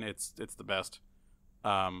can. It's the best.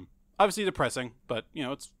 Obviously depressing, but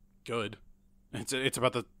it's good. It's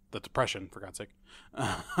about the Depression, for God's sake.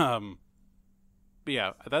 But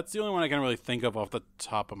yeah, that's the only one I can really think of off the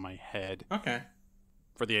top of my head. Okay.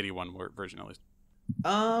 For the 81 version, at least.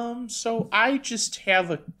 So I just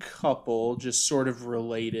have a couple just sort of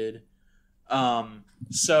related.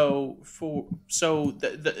 So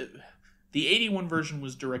the 81 version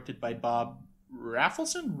was directed by Bob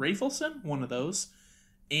Rafelson, one of those.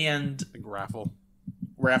 And Raffle.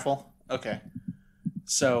 Okay.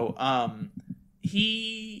 So,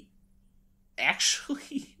 he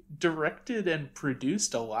actually directed and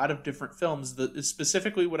produced a lot of different films.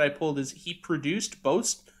 Specifically what I pulled is he produced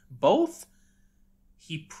both.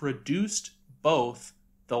 He produced both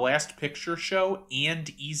The Last Picture Show and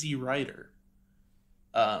Easy Rider.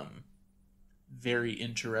 Very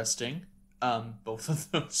interesting. Both of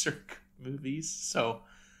those are movies, so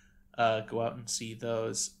go out and see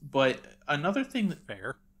those. But another thing that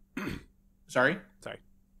fair. Sorry.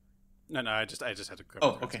 No, I just had to.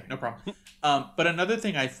 Oh, okay, no problem. But another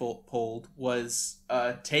thing I pulled was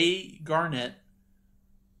Tay Garnett,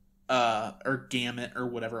 or Gamut, or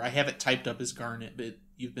whatever. I have it typed up as Garnett, but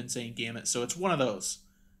you've been saying Gamut, so it's one of those.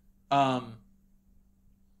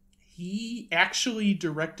 He actually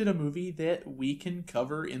directed a movie that we can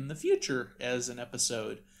cover in the future as an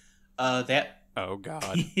episode. Oh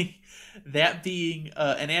God. That being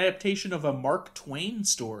an adaptation of a Mark Twain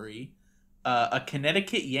story, A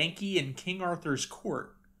Connecticut Yankee in King Arthur's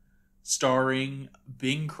Court, starring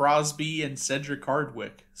Bing Crosby and Cedric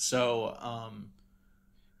Hardwicke. So,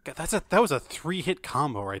 God, that was a 3-hit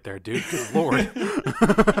combo right there, dude. Good Lord.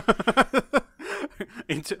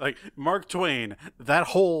 Into like Mark Twain, that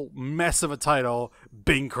whole mess of a title,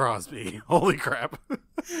 Bing Crosby. Holy crap.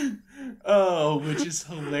 Oh, which is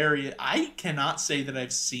hilarious. I cannot say that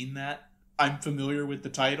I've seen that. I'm familiar with the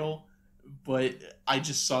title, but I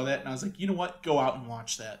just saw that and I was like, you know what? Go out and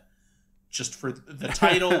watch that. Just for the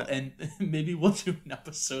title, and maybe we'll do an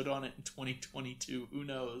episode on it in 2022. Who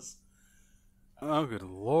knows? Oh, good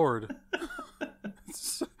Lord.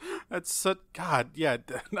 That's such... God, yeah.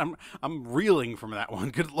 I'm reeling from that one.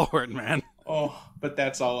 Good Lord, man. Oh, but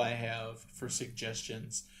that's all I have for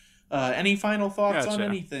suggestions. Any final thoughts on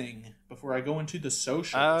anything before I go into the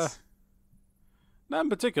socials? Not in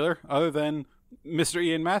particular, other than Mr.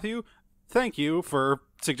 Ian Matthew, thank you for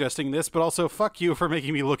suggesting this, but also fuck you for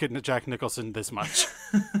making me look at Jack Nicholson this much.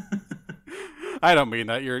 I don't mean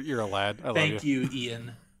that. You're a lad. I love you. Thank you,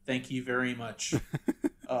 Ian. Thank you very much.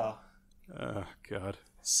 Oh God.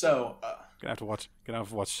 So gonna have to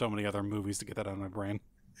watch so many other movies to get that out of my brain.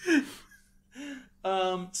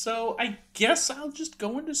 So I guess I'll just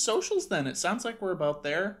go into socials then. It sounds like we're about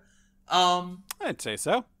there. I'd say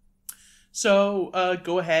so. So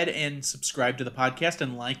go ahead and subscribe to the podcast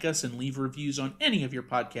and like us and leave reviews on any of your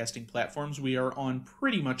podcasting platforms. We are on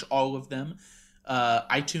pretty much all of them.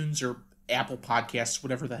 iTunes or Apple Podcasts,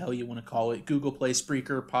 whatever the hell you want to call it. Google Play,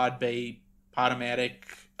 Spreaker, Podbay, Podomatic,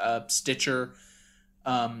 Stitcher,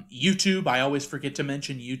 YouTube. I always forget to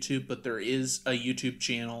mention YouTube, but there is a YouTube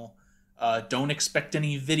channel. Don't expect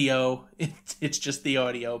any video. It's just the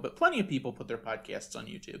audio, but plenty of people put their podcasts on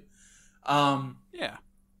YouTube. Yeah.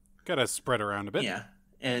 Gotta spread around a bit. Yeah.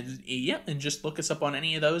 And just look us up on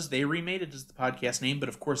any of those. They Remade It is the podcast name, but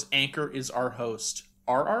of course Anchor is our host.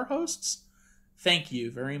 Are our hosts? Thank you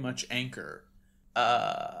very much, Anchor.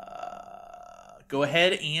 Go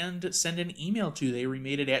ahead and send an email to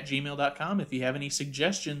theyremadeit@gmail.com if you have any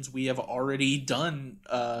suggestions. We have already done,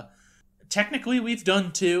 technically we've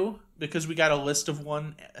done 2, because we got a list of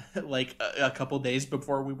one like a couple days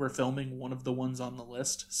before we were filming one of the ones on the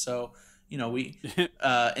list. So, we,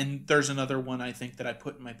 and there's another one I think that I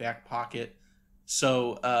put in my back pocket.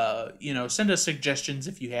 So, send us suggestions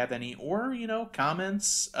if you have any, or,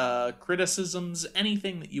 comments, criticisms,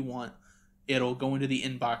 anything that you want. It'll go into the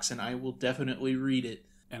inbox and I will definitely read it.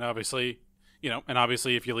 And obviously,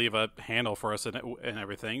 if you leave a handle for us and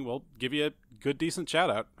everything, we'll give you a good, decent shout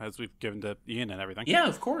out as we've given to Ian and everything. Yeah,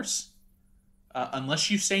 of course. Unless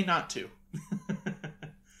you say not to.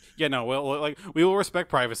 Yeah, no, we will respect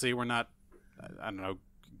privacy. We're not, I don't know,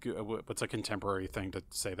 what's a contemporary thing to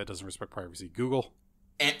say that doesn't respect privacy? Google?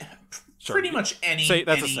 Sure. Pretty much any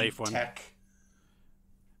that's a safe one. Tech.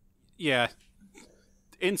 Yeah.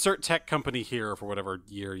 Insert tech company here for whatever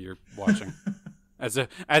year you're watching. as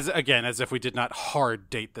if we did not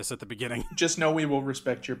hard date this at the beginning. Just know we will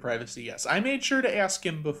respect your privacy, yes. I made sure to ask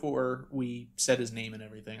him before we said his name and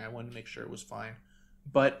everything. I wanted to make sure it was fine.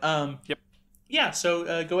 But, yep. Yeah,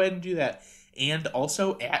 so go ahead and do that. And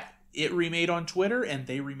also at It Remade on Twitter, and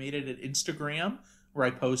They Remade It at Instagram. where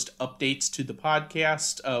I post updates to the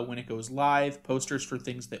podcast when it goes live, posters for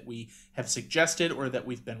things that we have suggested or that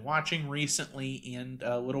we've been watching recently, and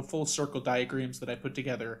little full circle diagrams that I put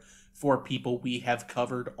together for people we have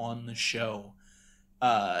covered on the show.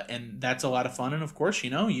 And that's a lot of fun. And of course,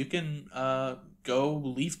 you can go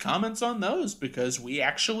leave comments on those, because we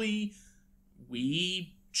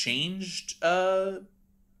changed an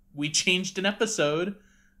episode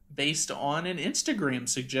based on an Instagram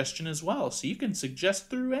suggestion as well. So you can suggest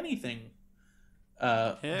through anything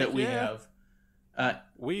that we have.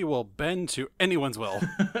 We will bend to anyone's will.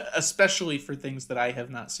 Especially for things that I have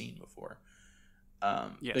not seen before.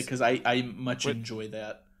 Yes. Because I much enjoy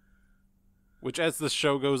that. Which, as the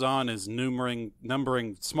show goes on, is numbering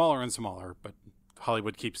smaller and smaller, but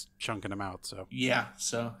Hollywood keeps chunking them out. So yeah,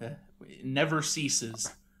 so it never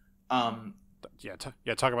ceases.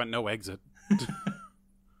 Talk about no exit.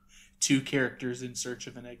 2 characters in search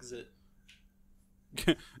of an exit.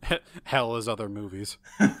 Hell is other movies.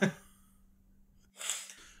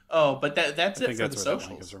 Oh, but that's it for the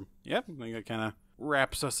socials. Yep, I think that kind of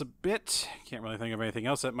wraps us a bit. Can't really think of anything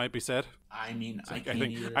else that might be said. I mean,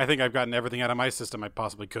 I think I've gotten everything out of my system I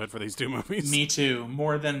possibly could for these 2 movies. Me too.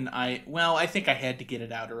 More than I think I had to get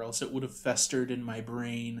it out, or else it would have festered in my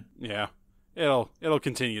brain. Yeah. It'll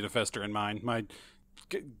continue to fester in mine. My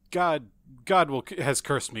God has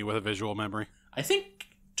cursed me with a visual memory. I think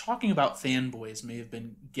talking about fanboys may have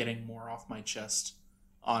been getting more off my chest,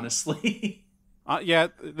 honestly. I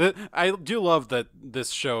do love that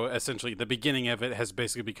this show, essentially, the beginning of it has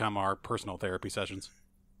basically become our personal therapy sessions.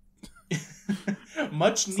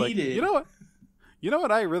 Much it's needed. Like, you know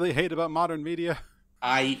what I really hate about modern media?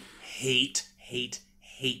 I hate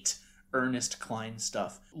Ernest Cline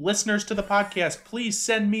stuff. Listeners to the podcast, please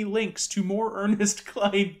send me links to more Ernest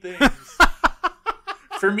Cline things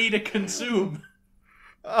for me to consume.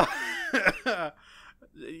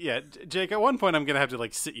 Yeah, Jake, at one point I'm going to have to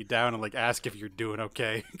sit you down and ask if you're doing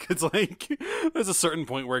okay. Because there's a certain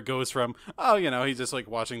point where it goes from, he's just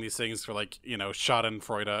watching these things for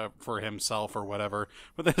schadenfreude for himself or whatever.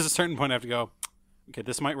 But there's a certain point I have to go, okay,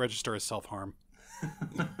 this might register as self-harm.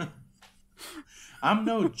 I'm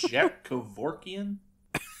no Jack Kevorkian.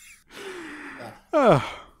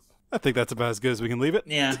 I think that's about as good as we can leave it.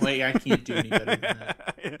 Yeah, wait, I can't do any better than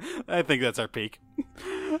that. I think that's our peak.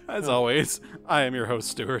 As always, I am your host,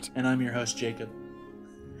 Stuart. And I'm your host, Jacob.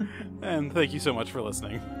 And thank you so much for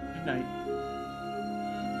listening. Good night.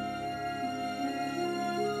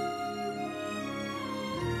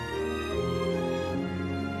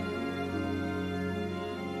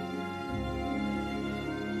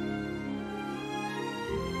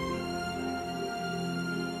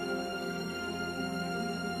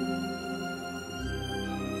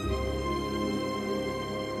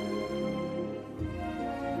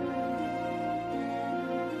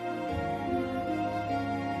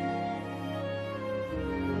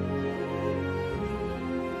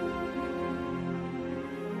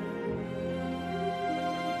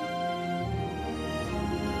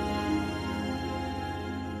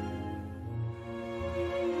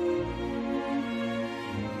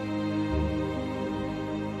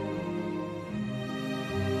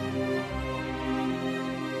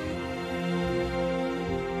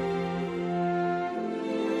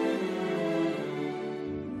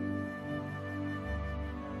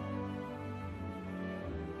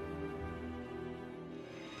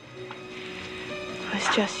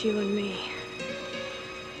 It's just you and me.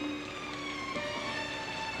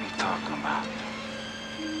 What are you talking about?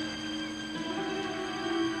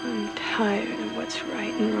 I'm tired of what's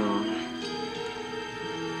right and wrong.